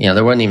wasn't,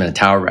 there wasn't even a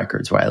Tower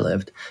Records where I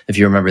lived, if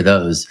you remember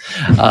those,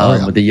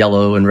 with the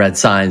yellow and red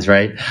signs,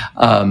 right?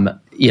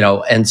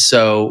 And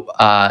so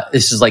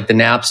this is like the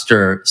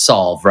Napster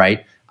solve,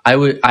 right?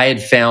 I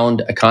had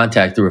found a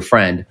contact through a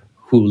friend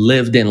who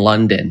lived in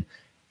London,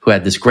 who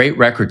had this great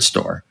record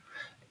store,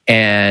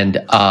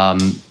 and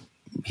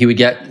he would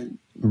get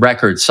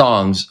record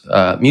songs,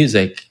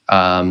 music,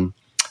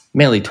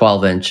 mainly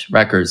 12-inch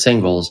record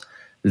singles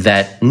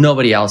that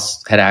nobody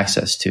else had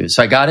access to.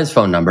 So I got his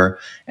phone number,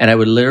 and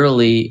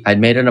I'd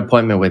made an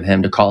appointment with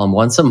him to call him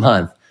once a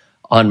month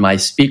on my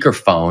speaker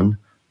phone.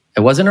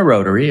 It wasn't a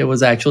rotary, it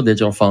was an actual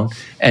digital phone.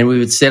 And we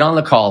would sit on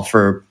the call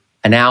for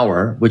an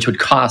hour, which would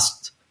cost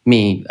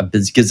me a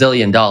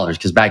gazillion dollars,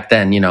 because back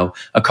then,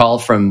 a call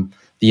from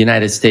the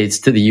United States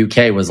to the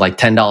UK was like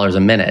 $10 a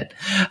minute.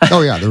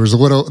 Oh yeah, there was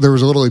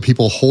literally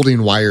people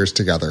holding wires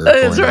together.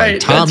 That's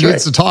right. Tom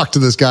needs to talk to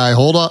this guy.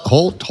 Hold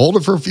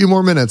it for a few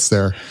more minutes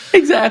there.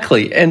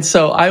 Exactly. And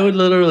so I would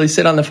literally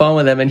sit on the phone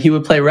with him, and he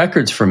would play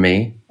records for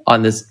me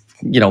on this,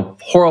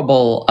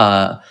 horrible,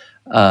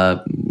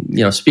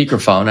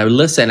 speakerphone. I would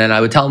listen, and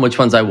I would tell him which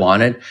ones I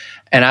wanted.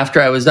 And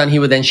after I was done, he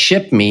would then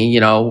ship me,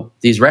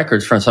 these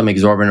records for some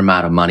exorbitant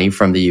amount of money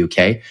from the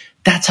UK.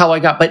 That's how I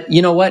got. But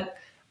you know what?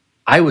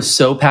 I was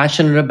so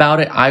passionate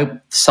about it. I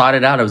sought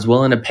it out. I was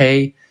willing to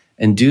pay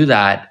and do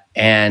that.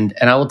 And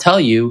I will tell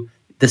you,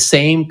 the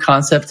same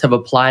concepts have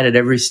applied at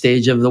every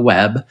stage of the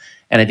web.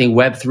 And I think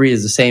Web 3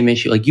 is the same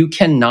issue. You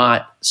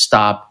cannot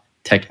stop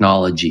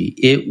technology.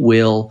 It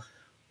will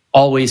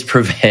always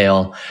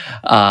prevail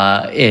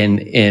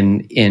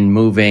in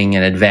moving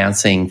and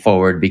advancing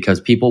forward,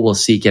 because people will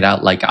seek it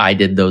out, like I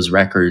did those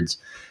records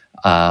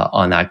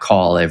on that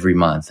call every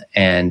month.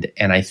 And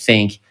I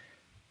think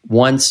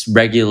once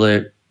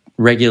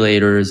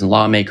regulators and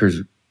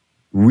lawmakers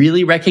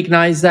really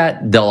recognize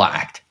that, they'll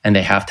act, and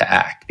they have to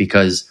act,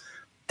 because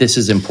this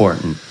is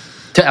important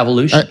to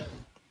evolution.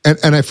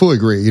 And I fully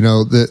agree.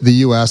 The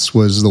U.S.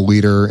 was the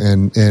leader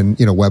in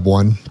Web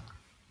 1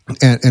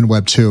 and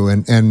Web 2.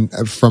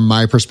 And from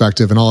my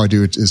perspective, and all I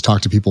do is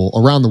talk to people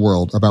around the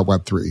world about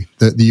Web 3,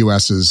 the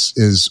U.S.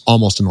 is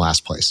almost in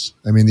last place.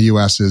 I mean, the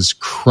U.S. is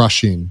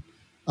crushing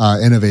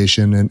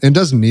innovation, and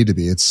doesn't need to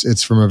be.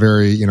 It's from a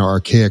very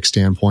archaic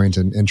standpoint,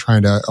 and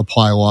trying to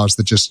apply laws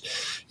that just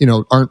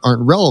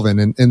aren't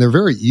relevant, and they're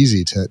very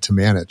easy to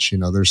manage.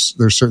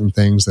 There's certain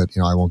things that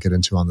I won't get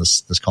into on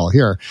this call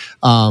here,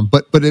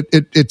 but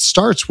it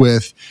starts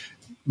with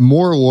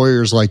more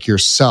lawyers like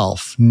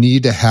yourself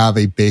need to have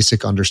a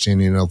basic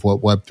understanding of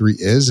what Web3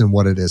 is and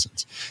what it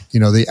isn't.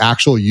 The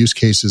actual use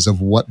cases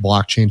of what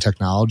blockchain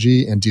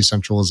technology and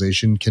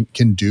decentralization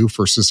can do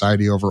for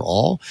society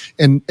overall,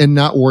 and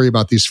not worry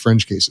about these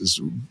fringe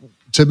cases.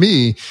 To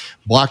me,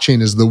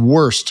 blockchain is the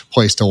worst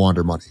place to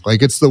launder money.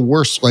 It's the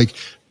worst.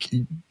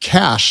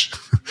 Cash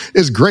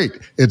is great.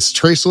 It's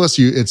traceless.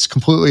 It's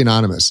completely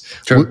anonymous.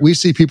 Sure. We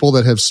see people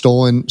that have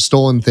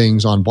stolen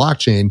things on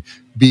blockchain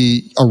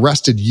be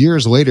arrested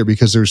years later,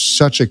 because there's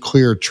such a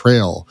clear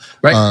trail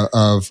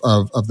of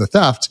the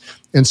theft.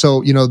 And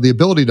so, the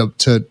ability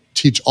to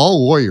teach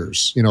all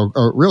lawyers,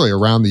 or really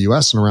around the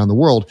US and around the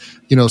world,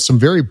 some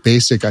very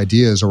basic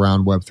ideas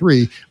around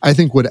Web3, I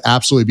think would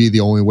absolutely be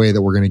the only way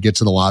that we're going to get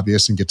to the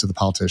lobbyists and get to the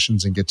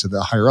politicians and get to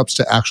the higher ups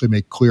to actually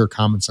make clear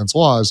common sense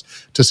laws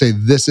to say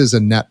this is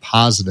a net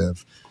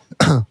positive.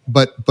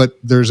 But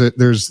there's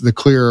the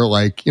clear,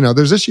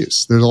 there's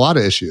issues. There's a lot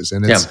of issues,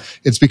 and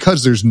it's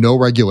because there's no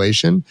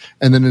regulation.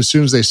 And then as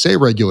soon as they say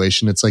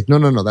regulation, it's like, no,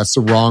 that's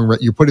the wrong.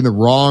 You're putting the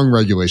wrong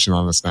regulation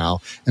on us now,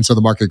 and so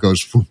the market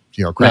goes,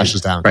 crashes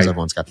down because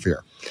everyone's got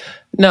fear.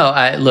 No,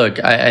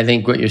 I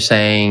think what you're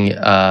saying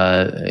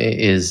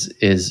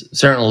is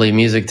certainly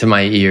music to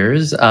my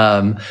ears.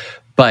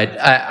 But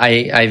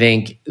I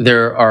think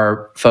there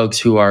are folks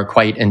who are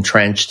quite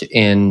entrenched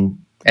in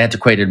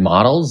antiquated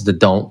models that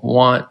don't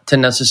want to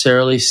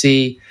necessarily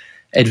see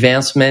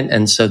advancement,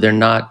 and so they're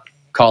not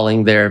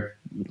calling their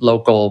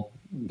local,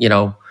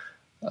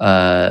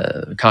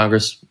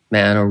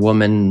 congressman or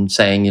woman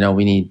saying,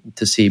 we need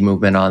to see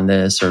movement on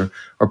this, or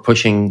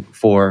pushing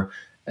for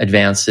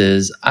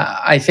advances.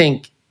 I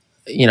think,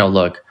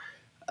 look,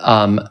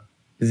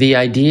 the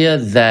idea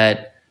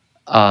that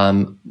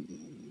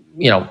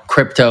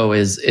crypto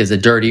is a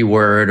dirty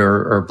word,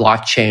 or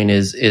blockchain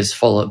is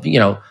full of,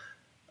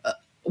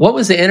 what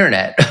was the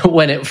internet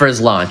when it first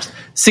launched?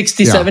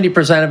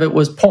 70% of it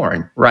was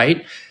porn,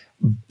 right?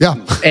 Yeah.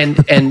 and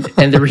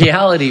the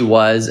reality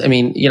was,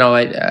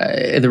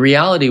 the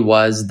reality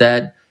was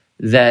that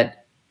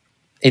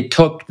it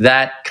took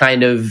that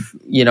kind of,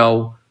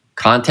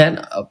 content,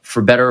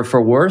 for better or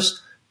for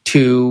worse,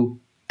 to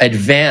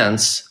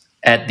advance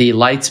at the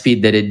light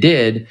speed that it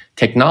did,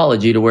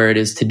 technology to where it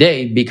is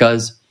today,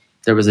 because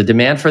there was a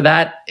demand for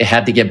that. It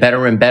had to get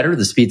better and better.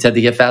 The speeds had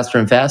to get faster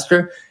and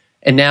faster.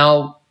 And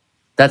now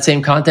that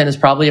same content is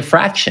probably a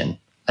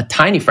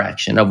tiny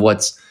fraction of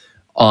what's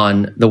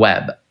on the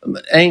web.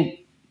 And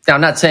now,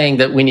 I'm not saying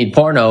that we need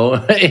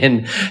porno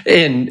in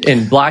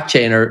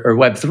blockchain or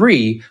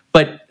Web3,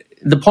 but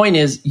the point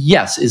is,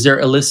 yes, is there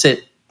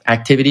illicit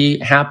activity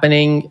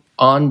happening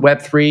on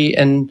Web3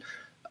 and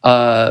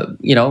on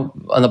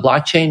the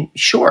blockchain?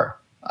 Sure.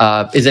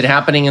 Is it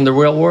happening in the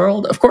real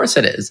world? Of course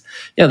it is.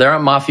 There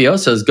aren't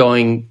mafiosos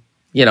going,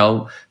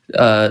 to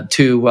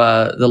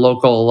the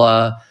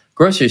local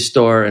grocery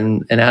store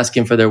and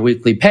asking for their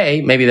weekly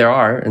pay. Maybe there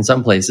are in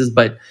some places,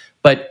 but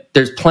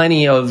there's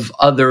plenty of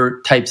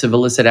other types of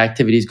illicit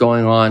activities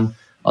going on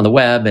the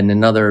web and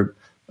in other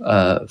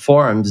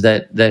forums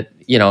that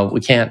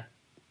we can't,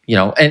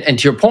 and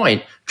to your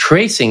point,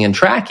 tracing and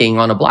tracking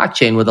on a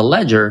blockchain with a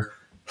ledger,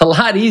 a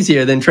lot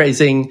easier than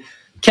tracing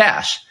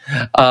cash.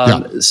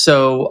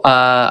 So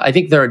I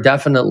think there are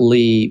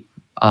definitely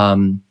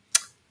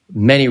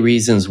many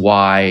reasons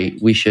why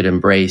we should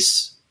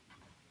embrace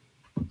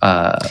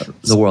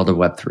the world of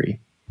Web3.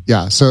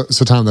 Yeah. So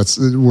Tom, that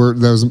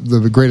was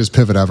the greatest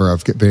pivot ever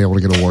of being able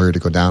to get a warrior to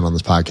go down on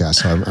this podcast.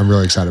 So I'm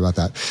really excited about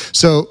that.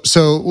 So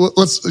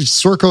let's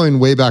circling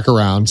way back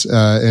around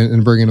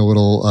and bringing a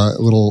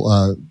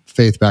little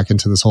faith back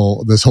into this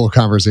whole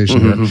conversation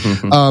here.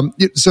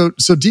 So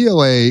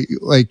DLA,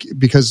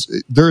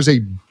 because there's a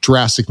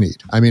drastic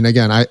need. I mean,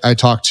 again, I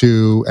talk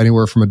to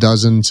anywhere from a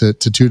dozen to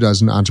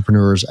 24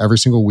 entrepreneurs every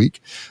single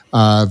week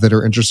that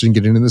are interested in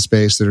getting in the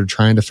space, that are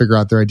trying to figure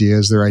out their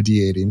ideas, they're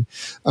ideating.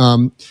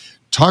 And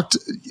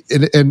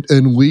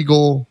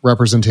legal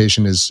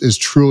representation is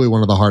truly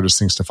one of the hardest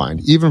things to find,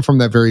 even from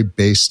that very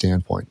base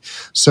standpoint.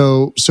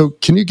 So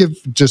can you give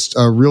just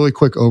a really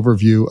quick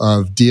overview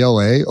of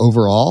DLA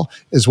overall,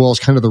 as well as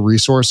kind of the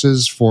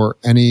resources for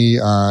any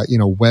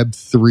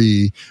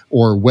Web3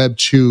 or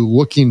Web2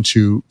 looking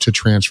to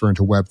transfer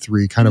into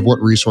Web3, kind of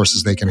what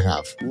resources they can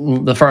have?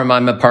 The firm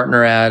I'm a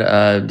partner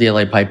at,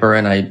 DLA Piper,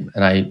 and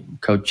I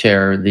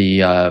co-chair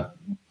the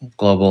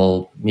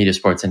global media,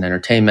 sports, and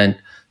entertainment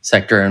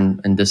sector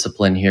and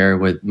discipline here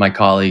with my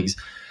colleagues.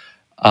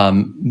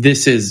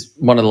 This is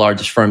one of the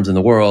largest firms in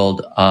the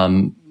world.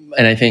 And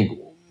I think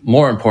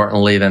more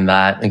importantly than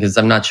that, because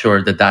I'm not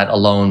sure that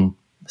alone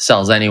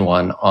sells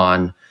anyone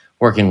on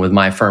working with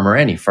my firm or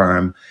any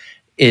firm,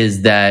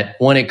 is that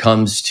when it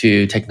comes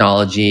to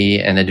technology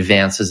and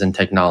advances in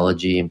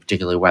technology, and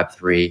particularly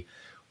Web3,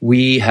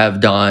 we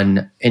have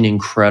done an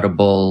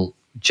incredible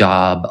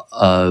job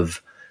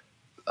of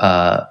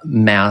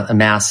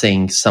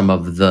amassing some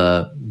of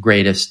the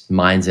greatest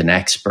minds and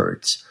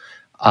experts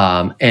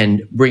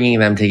and bringing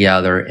them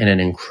together in an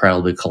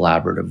incredibly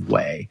collaborative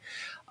way.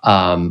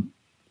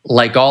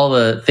 Like all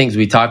the things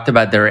we talked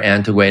about that are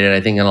antiquated, I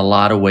think in a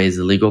lot of ways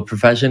the legal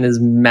profession is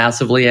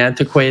massively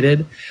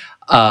antiquated.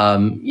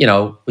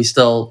 We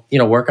still,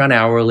 work on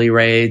hourly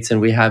rates,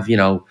 and we have,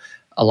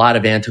 a lot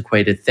of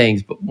antiquated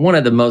things. But one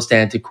of the most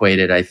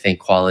antiquated, I think,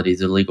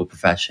 qualities of the legal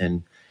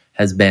profession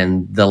has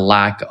been the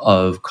lack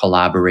of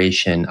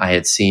collaboration I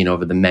had seen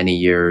over the many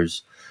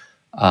years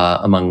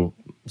among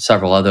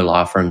several other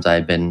law firms I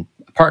had been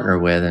a partner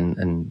with and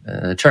an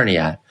attorney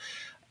at.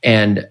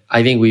 And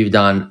I think we've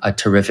done a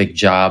terrific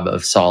job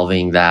of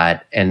solving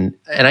that. And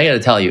I got to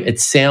tell you, it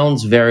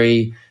sounds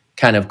very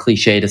kind of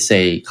cliche to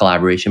say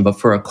collaboration, but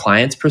for a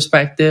client's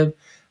perspective,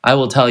 I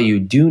will tell you,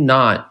 do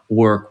not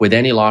work with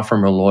any law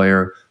firm or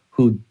lawyer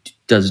who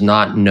does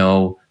not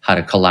know how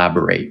to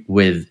collaborate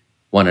with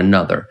one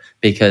another,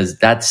 because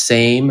that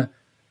same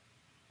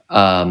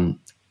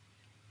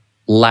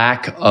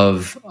lack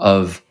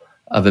of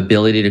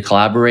ability to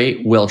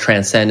collaborate will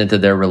transcend into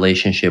their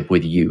relationship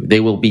with you. They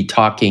will be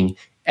talking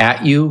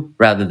at you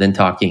rather than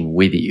talking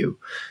with you.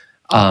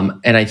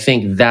 And I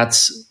think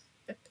that's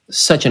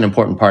such an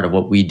important part of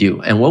what we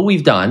do. And what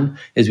we've done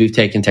is we've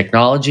taken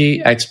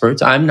technology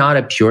experts. I'm not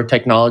a pure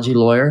technology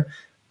lawyer.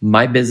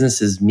 My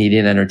business is media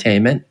and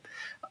entertainment.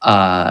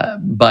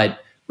 But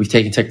we've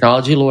taken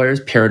technology lawyers,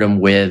 paired them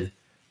with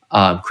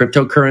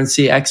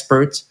cryptocurrency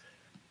experts,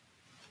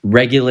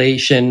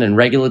 regulation and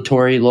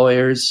regulatory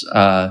lawyers,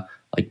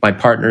 like my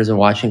partners in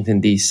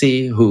Washington,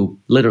 D.C., who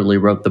literally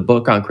wrote the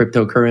book on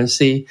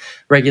cryptocurrency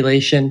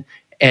regulation,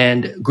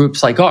 and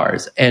groups like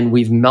ours. And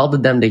we've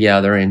melded them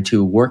together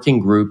into working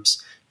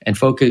groups and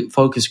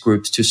focus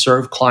groups to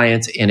serve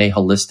clients in a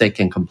holistic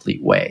and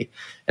complete way.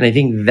 And I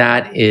think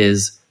that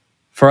is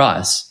for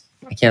us,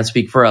 I can't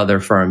speak for other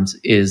firms,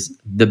 is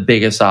the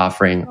biggest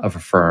offering of a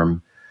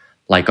firm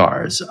like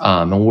ours,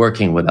 and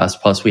working with us.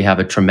 Plus, we have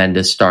a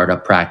tremendous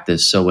startup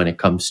practice. So when it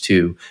comes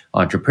to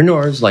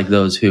entrepreneurs like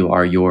those who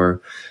are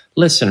your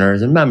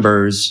listeners and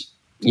members,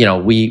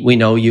 we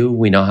know you,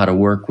 we know how to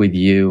work with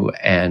you,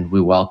 and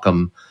we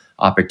welcome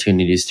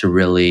opportunities to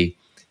really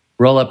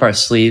roll up our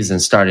sleeves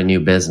and start a new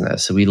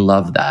business. So we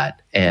love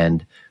that.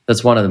 And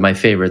that's one of my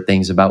favorite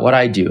things about what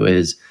I do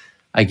is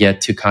I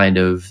get to kind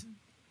of,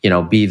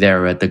 be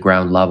there at the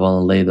ground level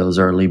and lay those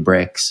early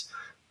bricks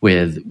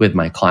with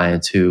my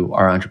clients who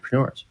are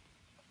entrepreneurs.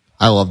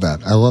 I love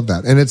that.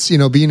 And it's,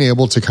 being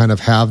able to kind of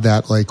have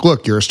that, like,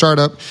 look, you're a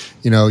startup,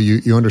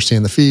 you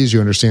understand the fees,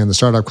 you understand the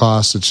startup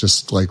costs. It's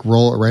just like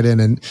roll it right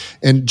in.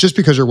 And just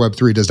because you're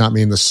Web3 does not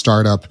mean the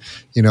startup,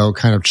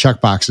 kind of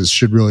checkboxes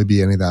should really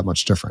be any that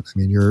much different. I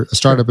mean, a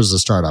startup is a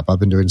startup. I've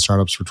been doing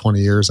startups for 20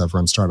 years. I've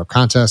run startup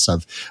contests.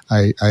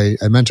 I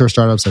mentor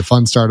startups. I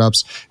fund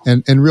startups.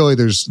 And really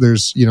there's,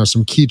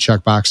 some key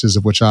checkboxes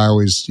of which I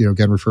always,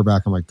 again, refer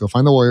back. I'm like, go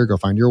find the lawyer, go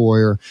find your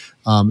lawyer.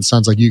 It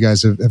sounds like you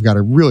guys have got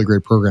a really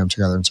great program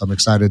together. And so I'm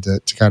excited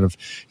to kind of,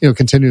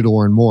 continue to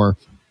learn more.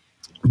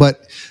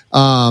 But,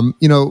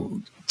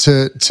 to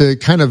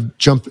kind of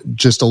jump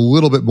just a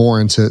little bit more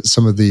into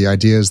some of the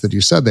ideas that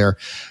you said there,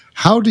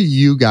 how do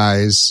you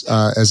guys,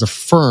 as a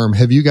firm,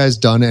 have you guys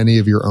done any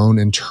of your own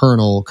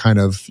internal kind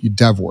of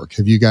dev work?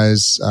 Have you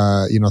guys,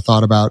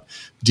 thought about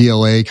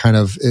DLA kind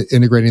of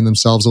integrating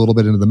themselves a little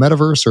bit into the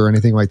metaverse or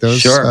anything like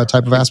those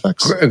type of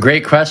aspects?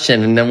 Great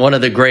question. And then one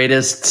of the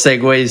greatest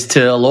segues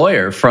to a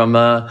lawyer from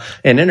an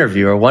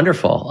interviewer.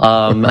 Wonderful.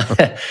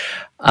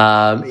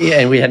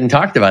 And we hadn't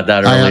talked about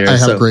that earlier. I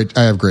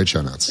have great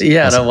show notes.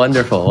 Yeah, no,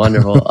 wonderful.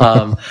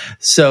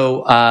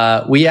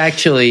 So we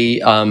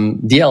actually,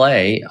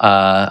 DLA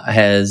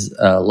has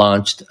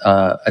launched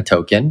a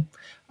token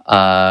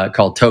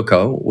called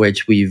Toco,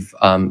 which we've,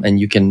 and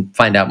you can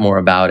find out more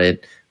about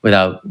it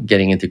without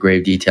getting into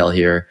grave detail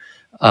here,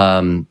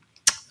 online.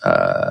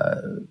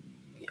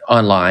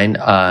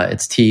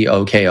 It's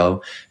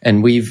TOKO.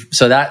 And we're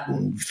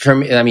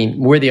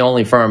the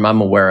only firm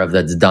I'm aware of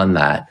that's done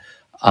that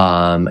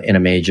in a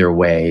major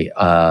way.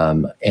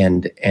 And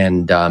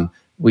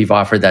we've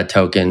offered that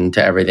token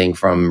to everything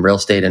from real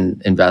estate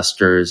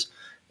investors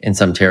in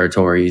some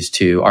territories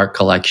to art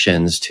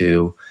collections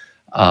to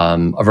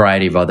a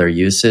variety of other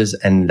uses.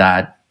 And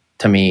that,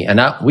 to me,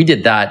 we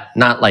did that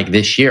not like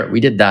this year. We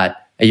did that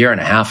a year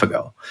and a half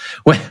ago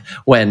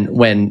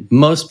when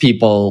most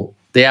people,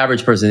 the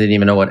average person, didn't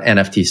even know what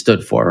NFT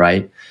stood for,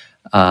 right?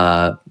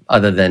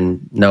 Other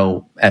than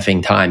no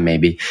effing time,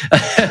 maybe.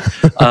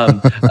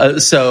 And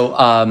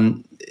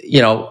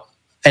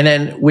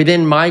then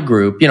within my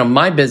group,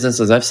 my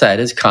business, as I've said,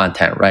 is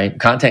content, right?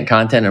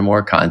 Content, and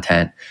more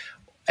content.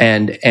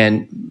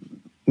 And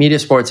media,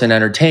 sports, and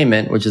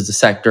entertainment, which is the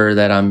sector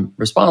that I'm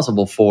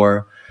responsible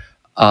for,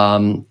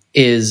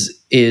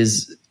 is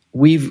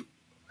we've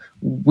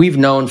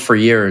known for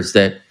years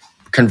that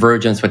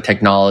convergence with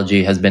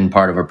technology has been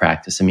part of our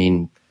practice. I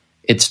mean,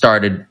 it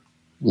started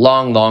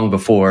long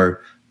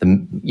before the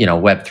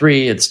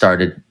Web3. It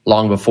started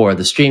long before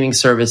the streaming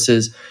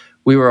services.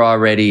 We were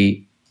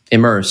already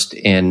immersed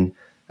in,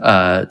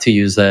 to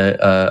use the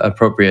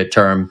appropriate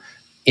term,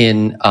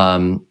 in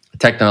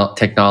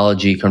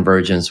technology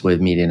convergence with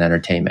media and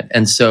entertainment.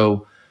 And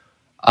so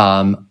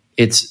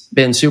it's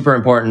been super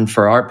important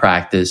for our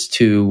practice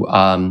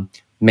to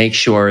make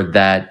sure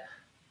that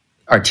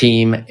our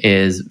team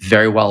is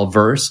very well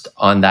versed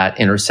on that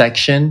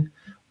intersection,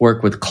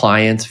 work with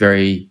clients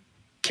very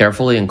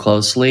carefully and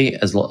closely,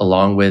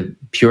 along with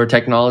pure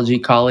technology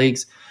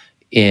colleagues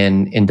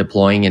in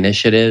deploying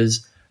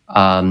initiatives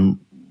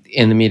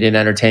in the media and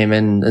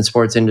entertainment and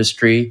sports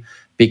industry.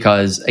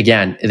 Because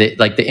again,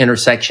 like the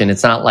intersection,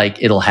 it's not like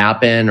it'll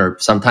happen or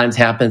sometimes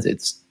happens.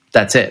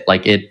 That's it.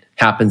 Like it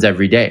happens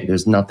every day.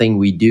 There's nothing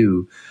we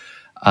do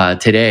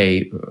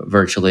today,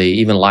 virtually,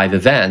 even live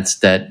events,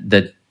 that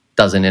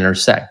doesn't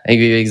intersect. I'll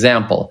give you an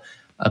example.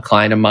 A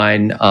client of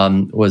mine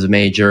was a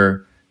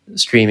major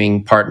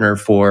streaming partner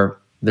for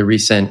the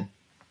recent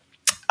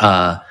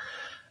EDC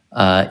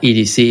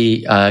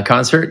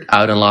concert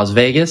out in Las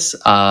Vegas,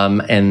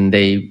 and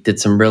they did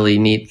some really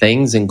neat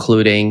things,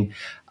 including,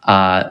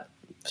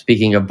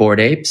 speaking of Bored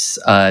Apes,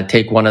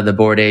 take one of the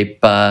Bored Ape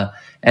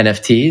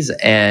NFTs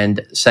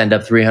and send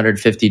up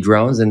 350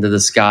 drones into the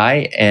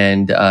sky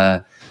and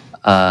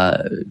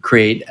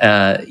create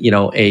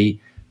a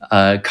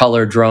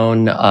color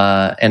drone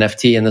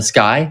NFT in the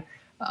sky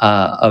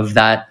of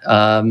that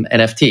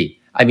NFT.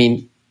 I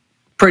mean,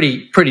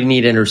 pretty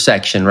neat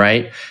intersection,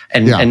 right?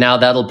 And now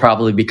that'll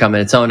probably become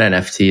its own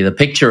NFT. The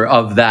picture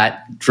of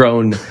that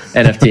drone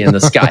NFT in the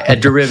sky, a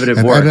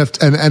derivative work, an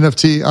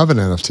NFT of an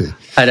NFT,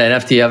 an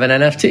NFT of an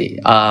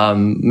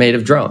NFT made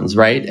of drones,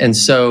 right? And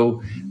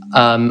so,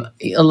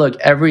 look,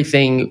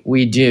 everything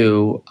we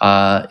do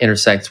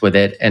intersects with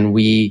it, and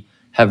we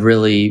have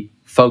really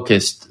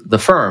focused. The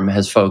firm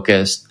has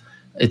focused.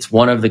 It's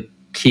one of the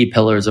key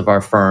pillars of our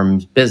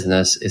firm's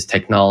business is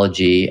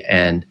technology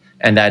and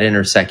and that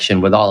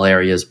intersection with all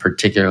areas,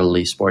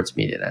 particularly sports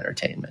media and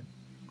entertainment.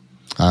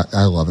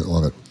 I love it.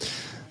 Love it.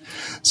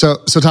 So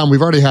Tom,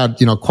 we've already had,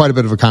 quite a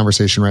bit of a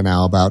conversation right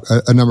now about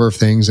a number of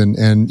things and,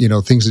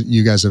 things that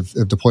you guys have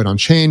deployed on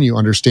chain. You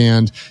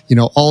understand,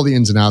 all the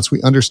ins and outs.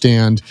 We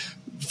understand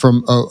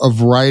from a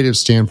variety of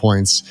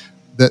standpoints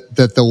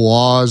that the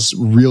laws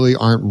really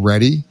aren't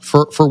ready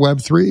for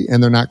Web3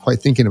 and they're not quite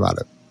thinking about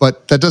it.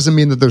 But that doesn't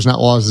mean that there's not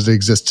laws that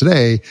exist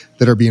today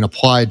that are being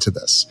applied to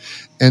this.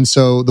 And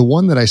so the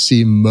one that I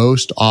see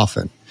most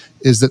often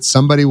is that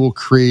somebody will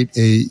create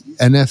a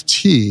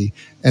NFT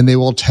and they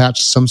will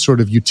attach some sort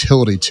of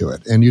utility to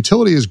it. And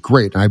utility is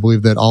great. And I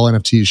believe that all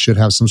NFTs should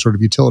have some sort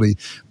of utility.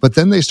 But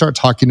then they start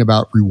talking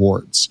about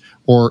rewards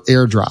or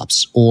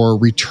airdrops or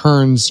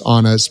returns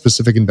on a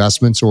specific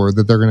investments, or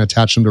that they're going to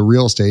attach them to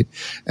real estate.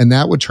 And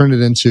that would turn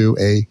it into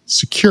a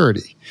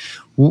security.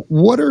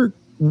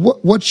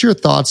 What's your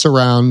thoughts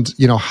around,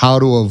 how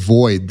to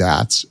avoid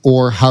that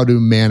or how to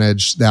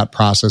manage that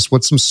process?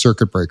 What's some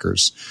circuit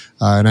breakers?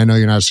 And I know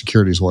you're not a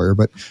securities lawyer,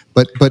 but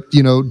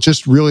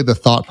just really the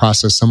thought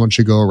process someone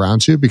should go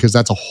around to, because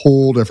that's a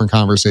whole different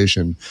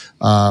conversation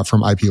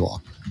from IP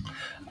law.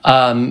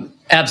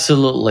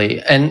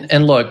 Absolutely.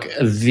 And look,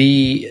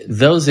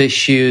 those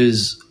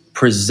issues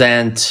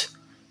present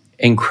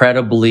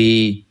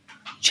incredibly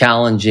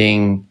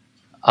challenging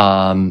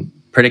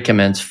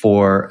predicaments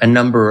for a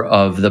number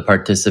of the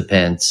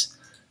participants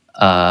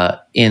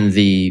in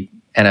the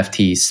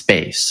NFT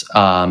space,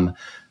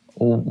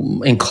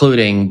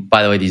 including,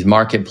 by the way, these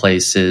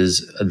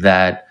marketplaces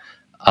that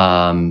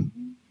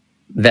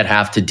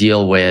have to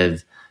deal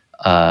with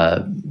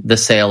the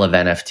sale of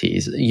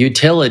NFTs.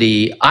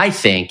 I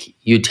think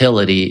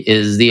utility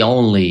is the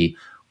only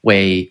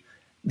way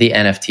the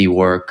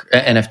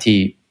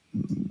NFT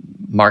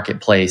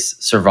marketplace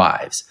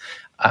survives.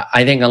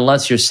 I think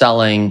unless you're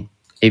selling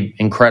an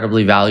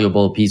incredibly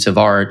valuable piece of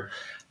art,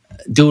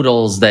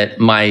 doodles that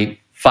my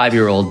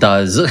 5-year-old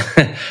does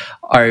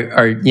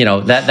are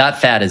that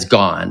fad is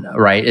gone,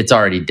 right? It's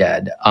already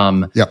dead.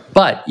 Yep.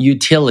 But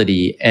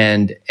utility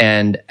and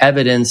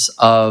evidence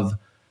of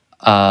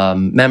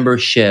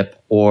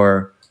membership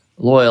or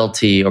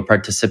loyalty or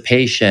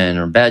participation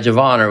or badge of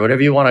honor,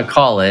 whatever you want to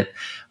call it,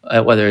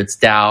 whether it's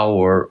DAO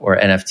or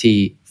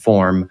NFT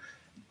form,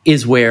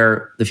 is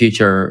where the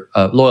future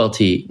of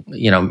loyalty,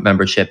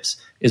 memberships,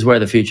 is where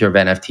the future of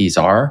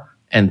NFTs are,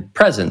 and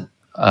present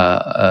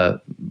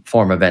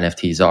form of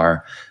NFTs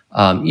are.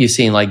 You've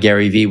seen like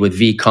Gary Vee with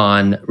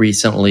VCon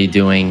recently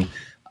doing,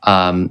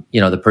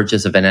 the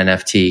purchase of an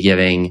NFT,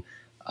 giving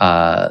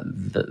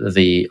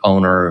the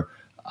owner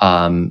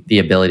the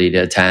ability to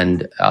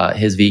attend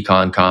his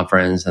VCon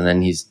conference, and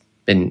then he's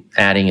been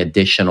adding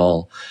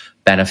additional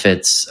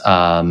benefits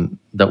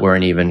that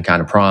weren't even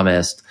kind of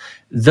promised.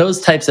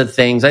 Those types of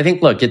things, I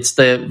think, look, it's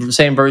the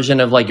same version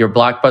of like your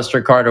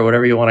Blockbuster card or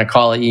whatever you want to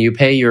call it. You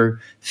pay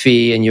your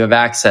fee and you have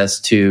access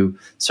to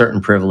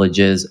certain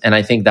privileges. And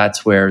I think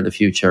that's where the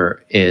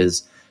future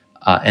is,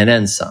 and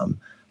then some.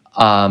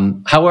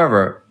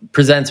 However,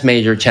 presents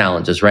major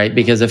challenges, right?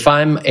 Because if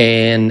I'm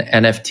an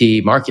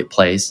NFT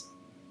marketplace,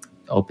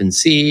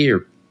 OpenSea,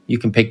 or you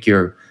can pick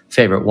your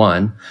favorite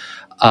one,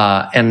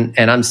 and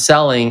I'm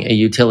selling a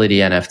utility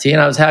NFT,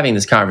 and I was having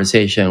this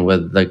conversation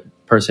with the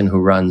person who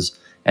runs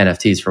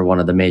NFTs for one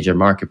of the major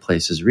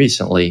marketplaces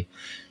recently,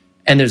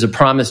 and there's a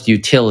promised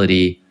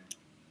utility.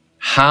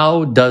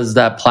 How does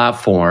that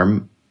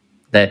platform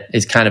that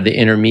is kind of the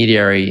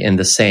intermediary in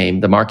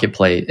the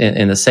marketplace,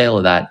 in the sale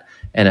of that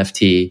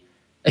NFT,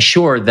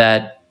 assure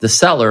that the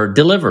seller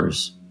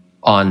delivers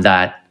on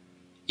that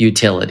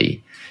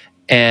utility?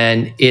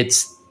 And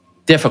it's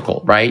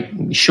difficult,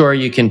 right? Sure,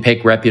 you can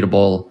pick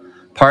reputable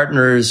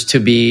partners to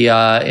be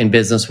in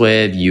business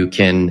with. You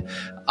can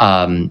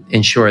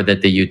ensure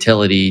that the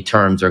utility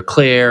terms are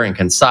clear and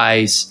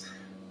concise,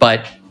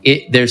 but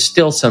there's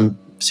still some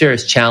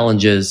serious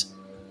challenges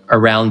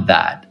around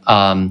that.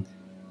 And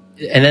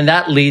then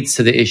that leads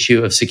to the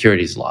issue of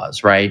securities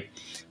laws, right?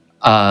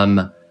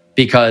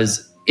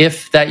 Because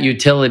if that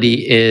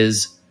utility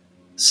is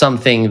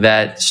something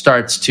that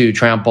starts to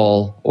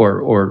trample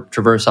or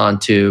traverse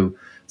onto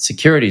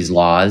securities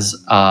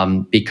laws,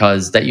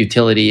 because that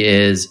utility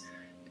is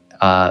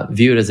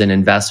viewed as an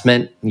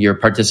investment, you're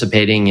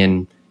participating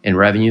in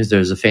revenues.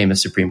 There's a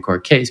famous Supreme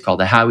Court case called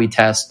the Howey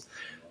test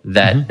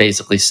that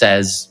basically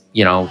says,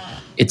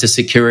 it's a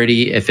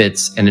security if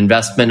it's an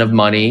investment of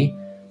money.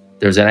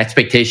 There's an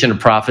expectation of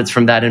profits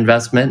from that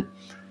investment.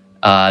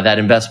 That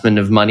investment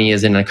of money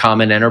is in a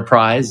common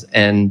enterprise,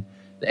 and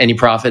any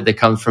profit that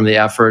comes from the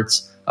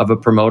efforts of a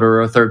promoter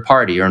or a third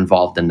party are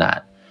involved in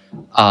that.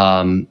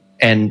 And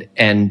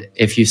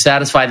if you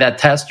satisfy that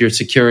test, you're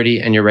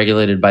security and you're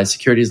regulated by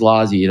securities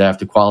laws. You either have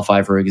to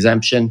qualify for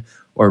exemption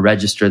or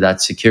register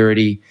that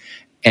security.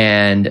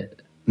 And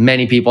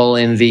many people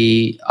in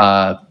the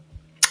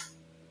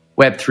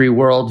Web3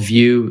 world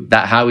view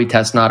that Howey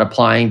test not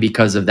applying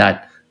because of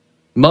that,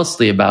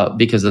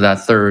 because of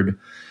that third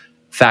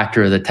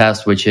factor of the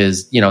test, which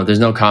is, there's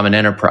no common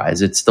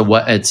enterprise. It's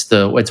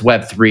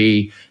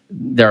Web3.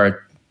 There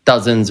are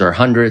dozens or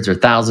hundreds or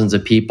thousands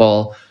of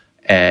people.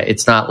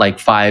 It's not like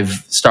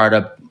 5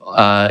 startup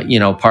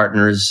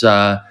partners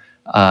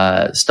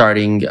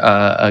starting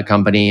a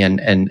company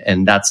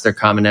and that's their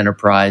common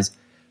enterprise.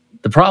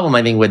 The problem,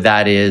 I think, with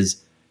that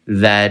is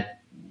that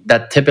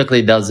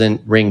typically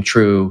doesn't ring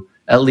true,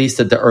 at least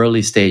at the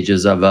early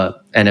stages of a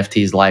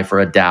NFT's life or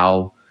a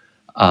DAO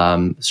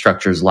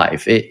structure's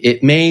life.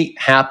 It may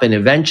happen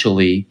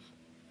eventually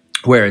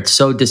where it's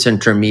so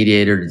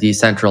disintermediated or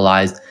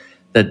decentralized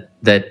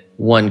that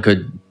one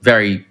could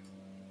very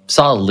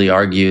solidly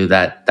argue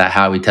that the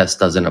Howey test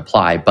doesn't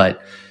apply.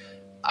 But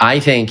I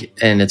think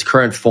in its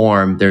current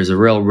form, there's a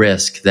real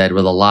risk that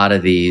with a lot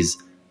of these,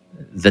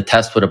 the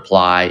test would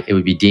apply, it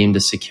would be deemed a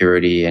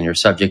security, and you're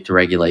subject to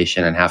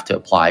regulation and have to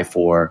apply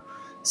for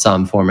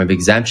some form of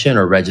exemption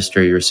or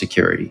register your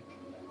security.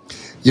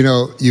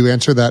 You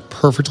answered that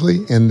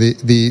perfectly, and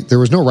there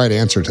was no right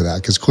answer to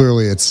that because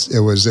clearly it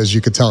was, as you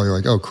could tell, you're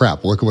like, oh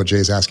crap, look at what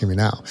Jay's asking me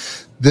now.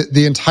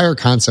 The entire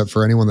concept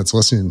for anyone that's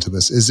listening to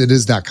this is it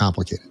is that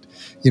complicated.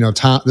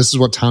 Tom, this is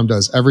what Tom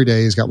does every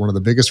day. He's got one of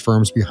the biggest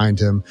firms behind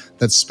him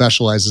that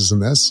specializes in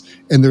this,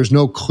 and there's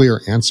no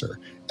clear answer.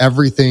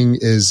 Everything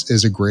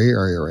is a gray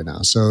area right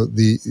now. So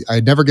I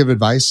never give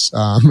advice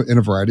in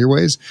a variety of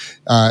ways,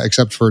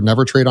 except for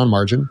never trade on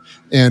margin,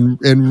 and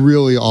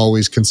really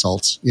always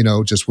consult.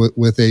 Just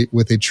with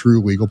a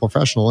true legal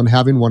professional, and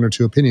having 1 or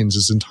 2 opinions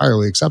is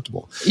entirely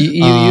acceptable.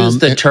 You use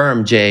the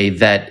term, Jay,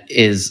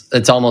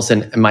 it's almost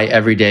in my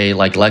everyday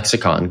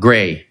lexicon,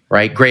 gray,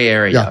 right? Gray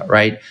area,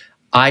 right?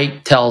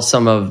 I tell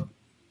some of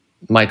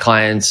my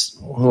clients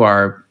who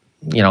are,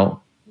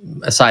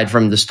 aside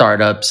from the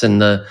startups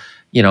and the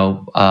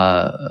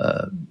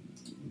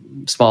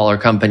smaller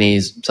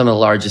companies, some of the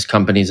largest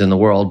companies in the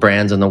world,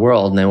 brands in the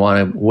world, and they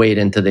want to wade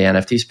into the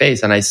NFT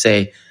space. And I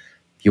say,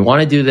 if you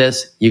want to do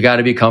this, you got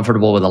to be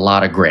comfortable with a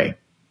lot of gray.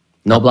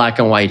 No black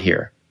and white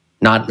here.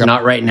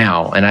 Not right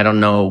now. And I don't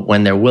know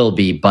when there will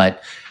be,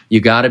 but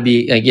you got to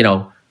be,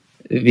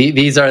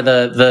 these are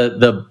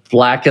the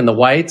black and the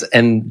whites,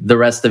 and the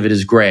rest of it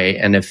is gray.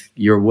 And if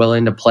you're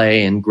willing to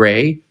play in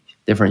gray,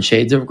 different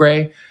shades of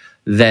gray,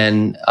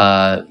 then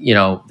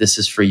this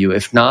is for you.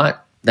 If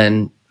not,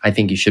 then I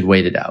think you should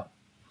wait it out.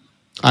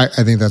 I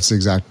think that's the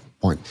exact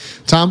point.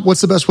 Tom,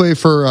 what's the best way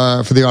for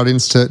the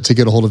audience to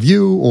get a hold of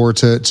you or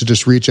to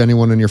just reach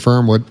anyone in your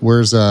firm?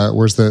 Where's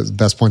the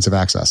best points of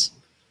access?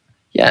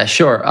 Yeah,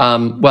 sure.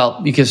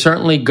 Well, you can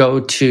certainly go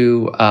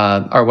to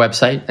our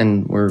website,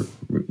 and we're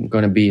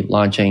going to be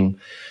launching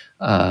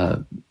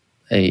a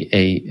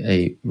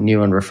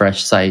new and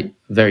refreshed site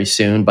very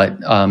soon. But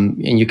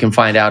and you can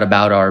find out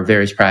about our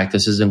various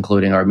practices,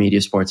 including our media,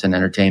 sports, and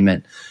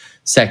entertainment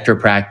sector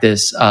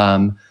practice.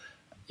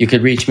 You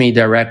could reach me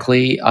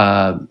directly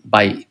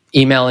by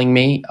emailing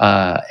me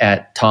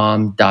at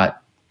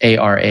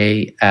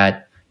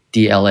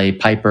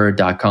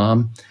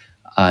tom.ara@dlapiper.com.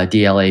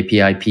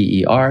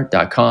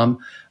 DLAPIPER.com.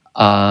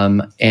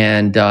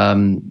 And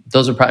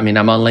those are probably,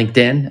 I'm on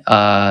LinkedIn.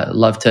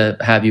 Love to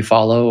have you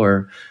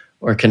follow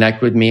or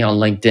connect with me on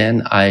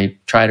LinkedIn. I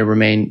try to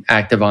remain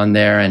active on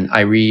there, and I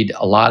read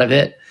a lot of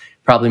it,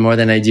 probably more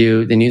than I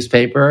do the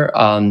newspaper,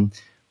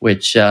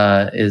 which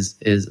is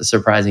a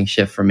surprising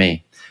shift for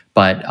me.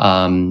 But,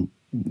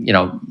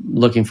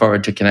 looking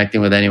forward to connecting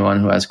with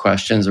anyone who has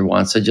questions or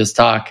wants to just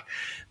talk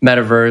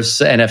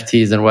metaverse,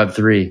 NFTs, and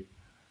Web3.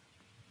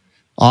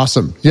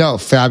 Awesome. Yeah,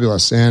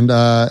 fabulous. And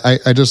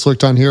I just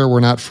looked on here. We're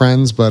not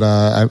friends, but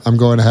I'm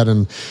going ahead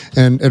and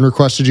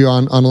requested you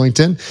on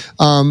LinkedIn.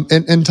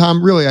 And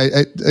Tom, really,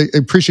 I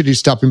appreciate you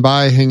stopping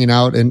by, hanging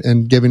out,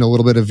 and giving a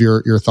little bit of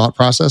your thought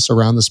process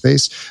around the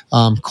space.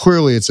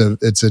 Clearly, it's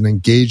an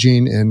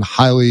engaging and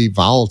highly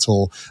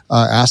volatile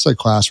asset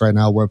class right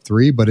now,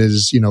 Web3, but it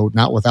is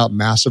not without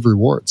massive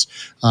rewards.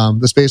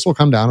 The space will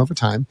come down over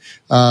time,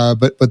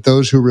 but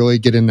those who really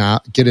get in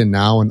now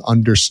and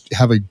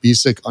have a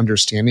basic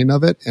understanding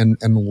of it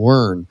and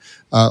learn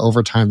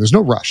over time. There's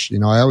no rush.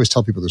 I always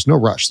tell people there's no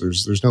rush.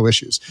 There's no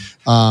issues.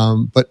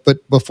 But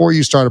before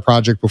you start a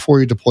project,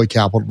 before you deploy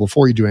capital,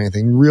 before you do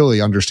anything,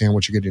 really understand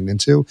what you're getting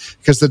into,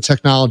 because the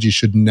technology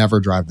should never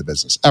drive the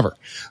business ever.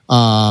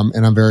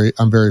 And I'm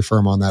very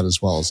firm on that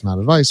as well. It's not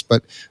advice,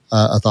 but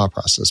a thought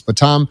process. But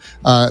Tom,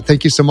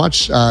 thank you so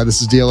much.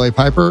 This is DLA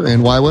Piper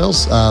and Y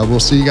Whales. We'll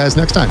see you guys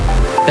next time.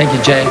 Thank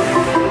you, Jay.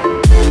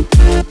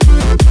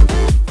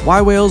 Y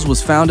Whales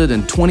was founded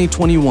in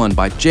 2021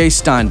 by Jay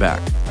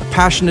Steinbach, a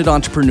passionate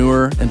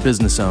entrepreneur and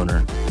business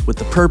owner, with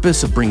the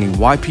purpose of bringing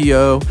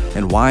YPO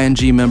and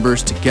YNG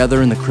members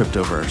together in the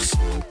cryptoverse.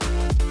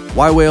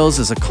 Y Whales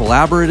is a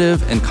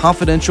collaborative and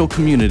confidential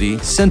community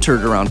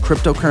centered around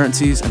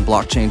cryptocurrencies and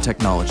blockchain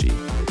technology,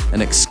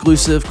 an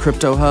exclusive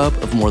crypto hub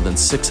of more than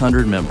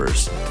 600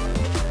 members.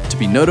 To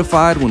be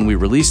notified when we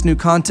release new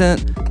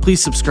content,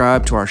 please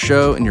subscribe to our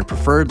show in your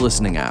preferred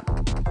listening app.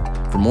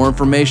 For more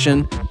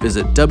information,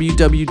 visit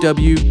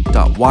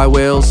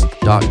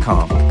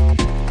www.ywhales.com.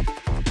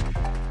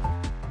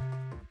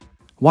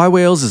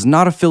 Y-Whales is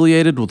not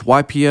affiliated with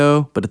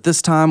YPO, but at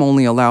this time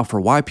only allow for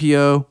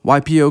YPO,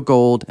 YPO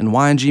Gold, and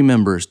YNG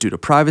members due to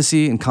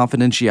privacy and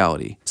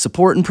confidentiality.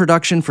 Support and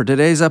production for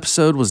today's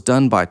episode was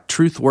done by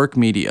Truthwork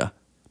Media.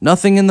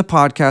 Nothing in the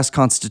podcast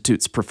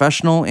constitutes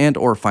professional and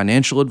or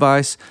financial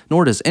advice,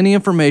 nor does any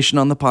information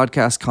on the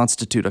podcast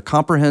constitute a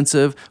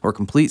comprehensive or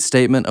complete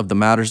statement of the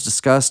matters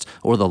discussed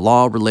or the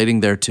law relating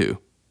thereto.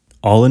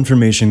 All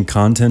information,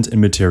 content,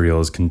 and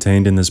materials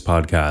contained in this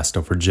podcast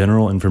are for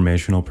general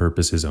informational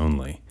purposes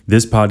only.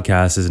 This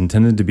podcast is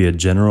intended to be a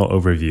general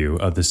overview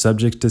of the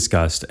subjects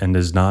discussed and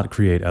does not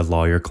create a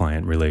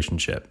lawyer-client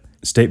relationship.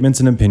 Statements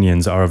and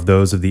opinions are of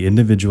those of the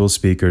individual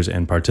speakers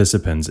and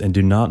participants and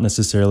do not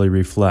necessarily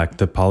reflect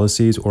the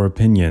policies or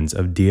opinions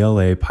of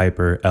DLA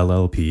Piper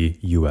LLP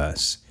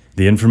US.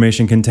 The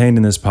information contained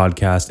in this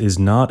podcast is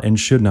not and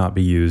should not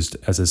be used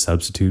as a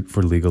substitute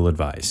for legal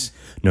advice.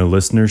 No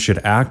listener should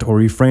act or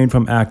refrain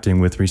from acting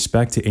with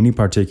respect to any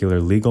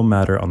particular legal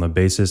matter on the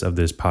basis of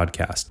this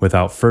podcast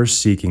without first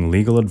seeking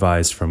legal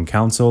advice from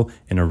counsel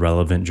in a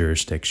relevant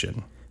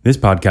jurisdiction. This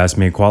podcast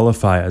may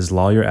qualify as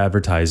lawyer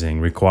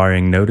advertising,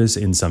 requiring notice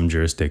in some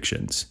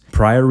jurisdictions.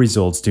 Prior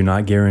results do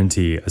not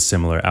guarantee a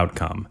similar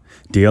outcome.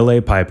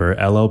 DLA Piper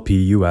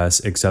LLP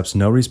US accepts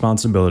no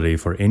responsibility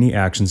for any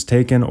actions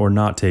taken or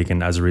not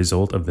taken as a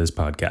result of this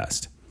podcast.